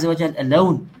Allah Azza wa Jal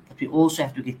alone. But we also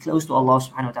have to get close to Allah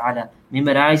subhanahu wa ta'ala.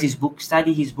 Memorize his book,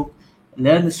 study his book,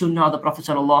 learn the sunnah of the Prophet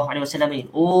sallallahu alaihi wasallam in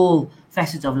all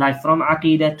facets of life, from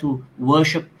aqidah to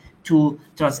worship to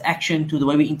transaction to the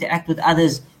way we interact with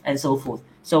others and so forth.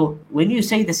 So when you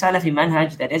say the Salafi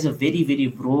manhaj, that has a very, very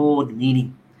broad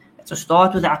meaning. So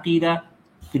start with the aqidah,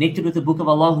 connected with the book of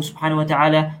Allah subhanahu wa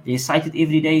ta'ala, recite it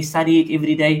every day, study it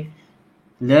every day,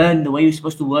 learn the way you're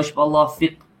supposed to worship Allah,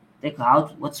 fiqh, take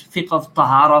out what's fiqh of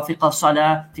tahara, fiqh of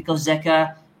salah, fiqh of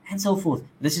zakah, and so forth.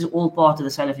 This is all part of the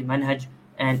Salafi manhaj,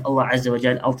 and Allah Azza wa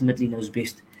Jal ultimately knows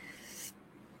best.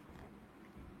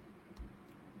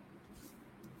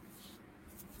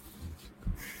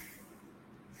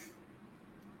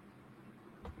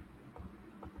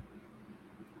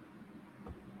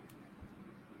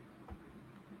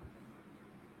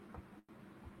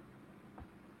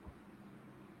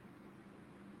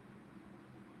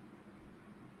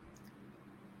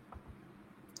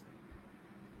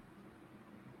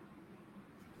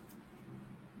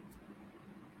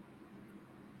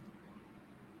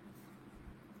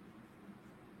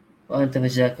 وأنت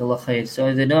جزاك الله خير. So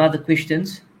are there no other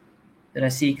questions that I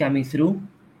see coming through?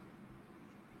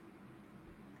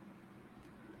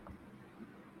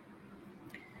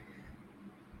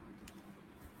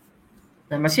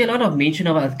 Now I see a lot of mention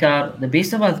of adhkar. The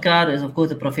best of adhkar is of course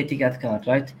the prophetic adhkar,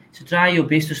 right? So try your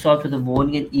best to start with the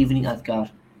morning and evening adhkar.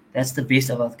 That's the best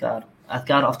of adhkar.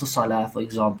 Adhkar after salah, for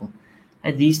example.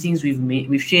 And these things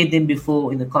we've shared them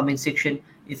before in the comment section.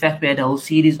 In fact, we had a whole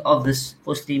series of this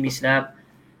for Steam Islam.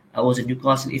 I was at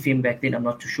Newcastle FM back then, I'm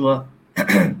not too sure.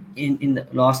 in the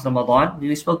last Ramadan,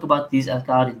 we spoke about these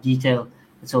adhkar in detail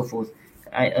and so forth.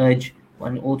 I urge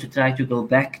one all to try to go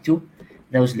back to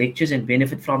those lectures and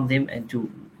benefit from them, and to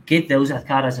get those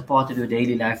adhkar as a part of your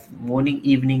daily life, morning,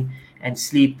 evening, and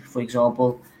sleep, for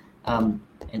example.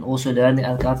 And also learn the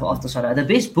adhkar for after salah. The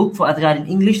best book for adhkar in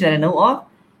English that I know of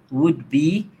would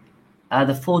be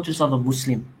The Fortress of a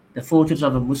Muslim. The Fortress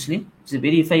of a Muslim. It's a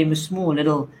very famous, small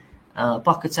little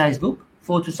pocket-sized book,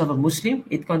 Fortress of a Muslim.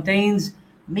 It contains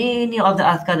many of the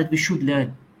adhkar that we should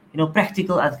learn.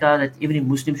 Practical adhkar that every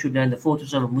Muslim should learn. The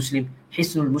Fortress of a Muslim,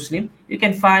 Hisnul Muslim. You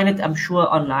can find it, I'm sure,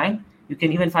 online. You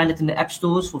can even find it in the app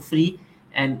stores for free,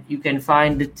 and you can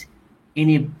find it in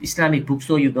any Islamic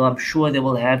bookstore you go. I'm sure they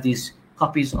will have these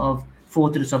copies of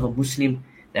Fortress of a Muslim.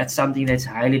 That's something that's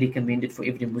highly recommended for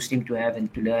every Muslim to have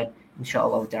and to learn,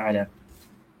 inshallah ta'ala.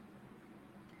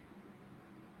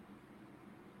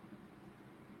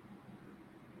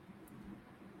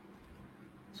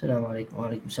 Assalamu alaikum wa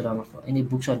alaikum salam. Any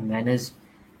books on manners?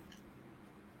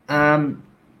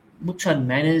 Books on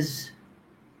manners.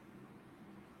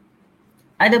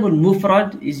 Adab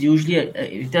al-Mufrad is usually,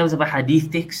 in terms of a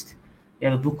hadith text, we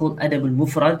have a book called Adab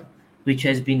al-Mufrad, which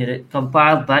has been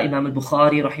compiled by Imam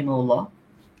al-Bukhari, rahimahullah,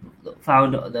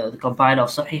 found the compiler of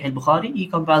Sahih al-Bukhari. He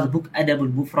compiled the book Adab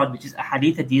al-Mufrad, which is a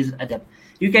hadith that deals with adab.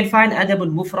 You can find Adab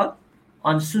al-Mufrad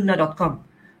on sunnah.com.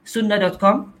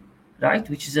 Sunnah.com, right,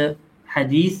 which is a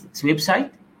hadith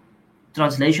website,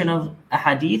 translation of a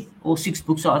hadith. All 6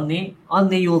 books are on there. On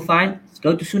there you will find,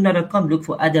 go to sunnah.com, look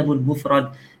for Adab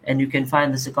al-Mufrad, and you can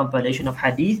find this a compilation of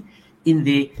hadith in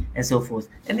there and so forth.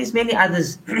 And there's many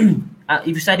others. If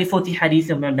you study 40 hadith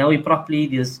of Nawawi properly,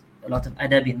 there's a lot of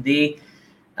adab in there.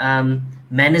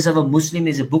 Manners of a Muslim,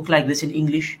 there's a book like this in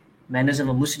English. Manners of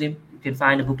a Muslim, you can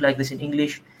find a book like this in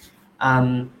English.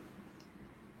 Na'am,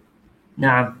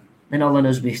 and Allah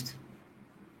knows best.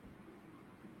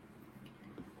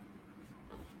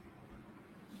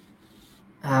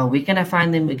 Where can I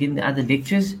find them again, the other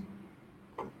lectures?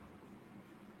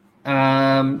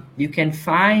 You can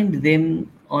find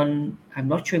them on, I'm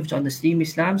not sure if it's on the Steam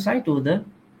Islam site or the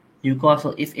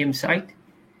Newcastle FM site.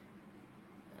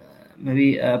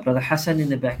 Maybe Brother Hassan in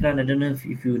the background, I don't know if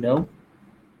you know.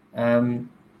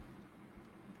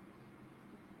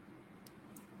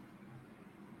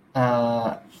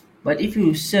 But if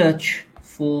you search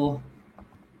for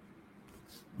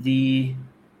the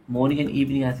morning and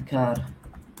evening adhkar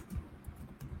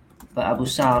by Abu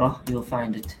Sarah, you'll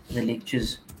find it, the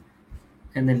lectures.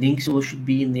 And the links all should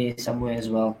be in there somewhere as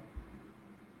well.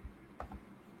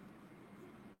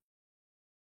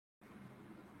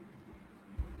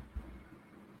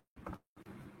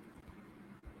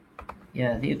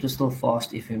 Yeah, I think it was still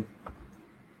fast FM.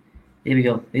 There we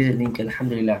go. There's a link,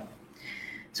 alhamdulillah.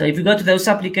 So if you go to those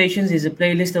applications, there's a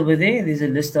playlist over there. There's a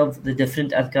list of the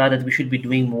different adhkar that we should be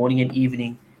doing morning and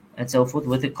evening and so forth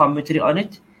with a commentary on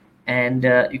it. And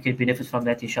you can benefit from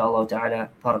that, inshallah ta'ala.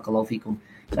 Barakallahu feekum.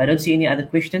 So I don't see any other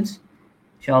questions.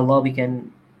 Inshallah, we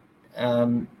can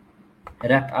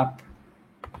wrap up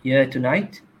here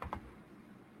tonight.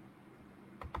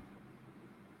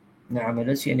 Naam, I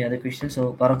don't see any other questions.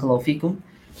 So barakallahu feekum.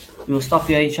 We will stop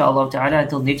here, inshallah ta'ala,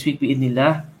 until next week,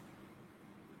 bi'idhnillah.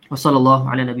 وصلى الله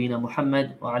على نبينا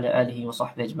محمد وعلى آله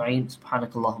وصحبه أجمعين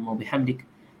سبحانك اللهم وبحمدك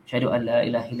أشهد أن لا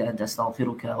إله إلا أنت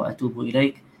أستغفرك وأتوب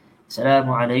إليك السلام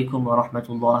عليكم ورحمة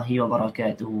الله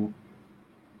وبركاته.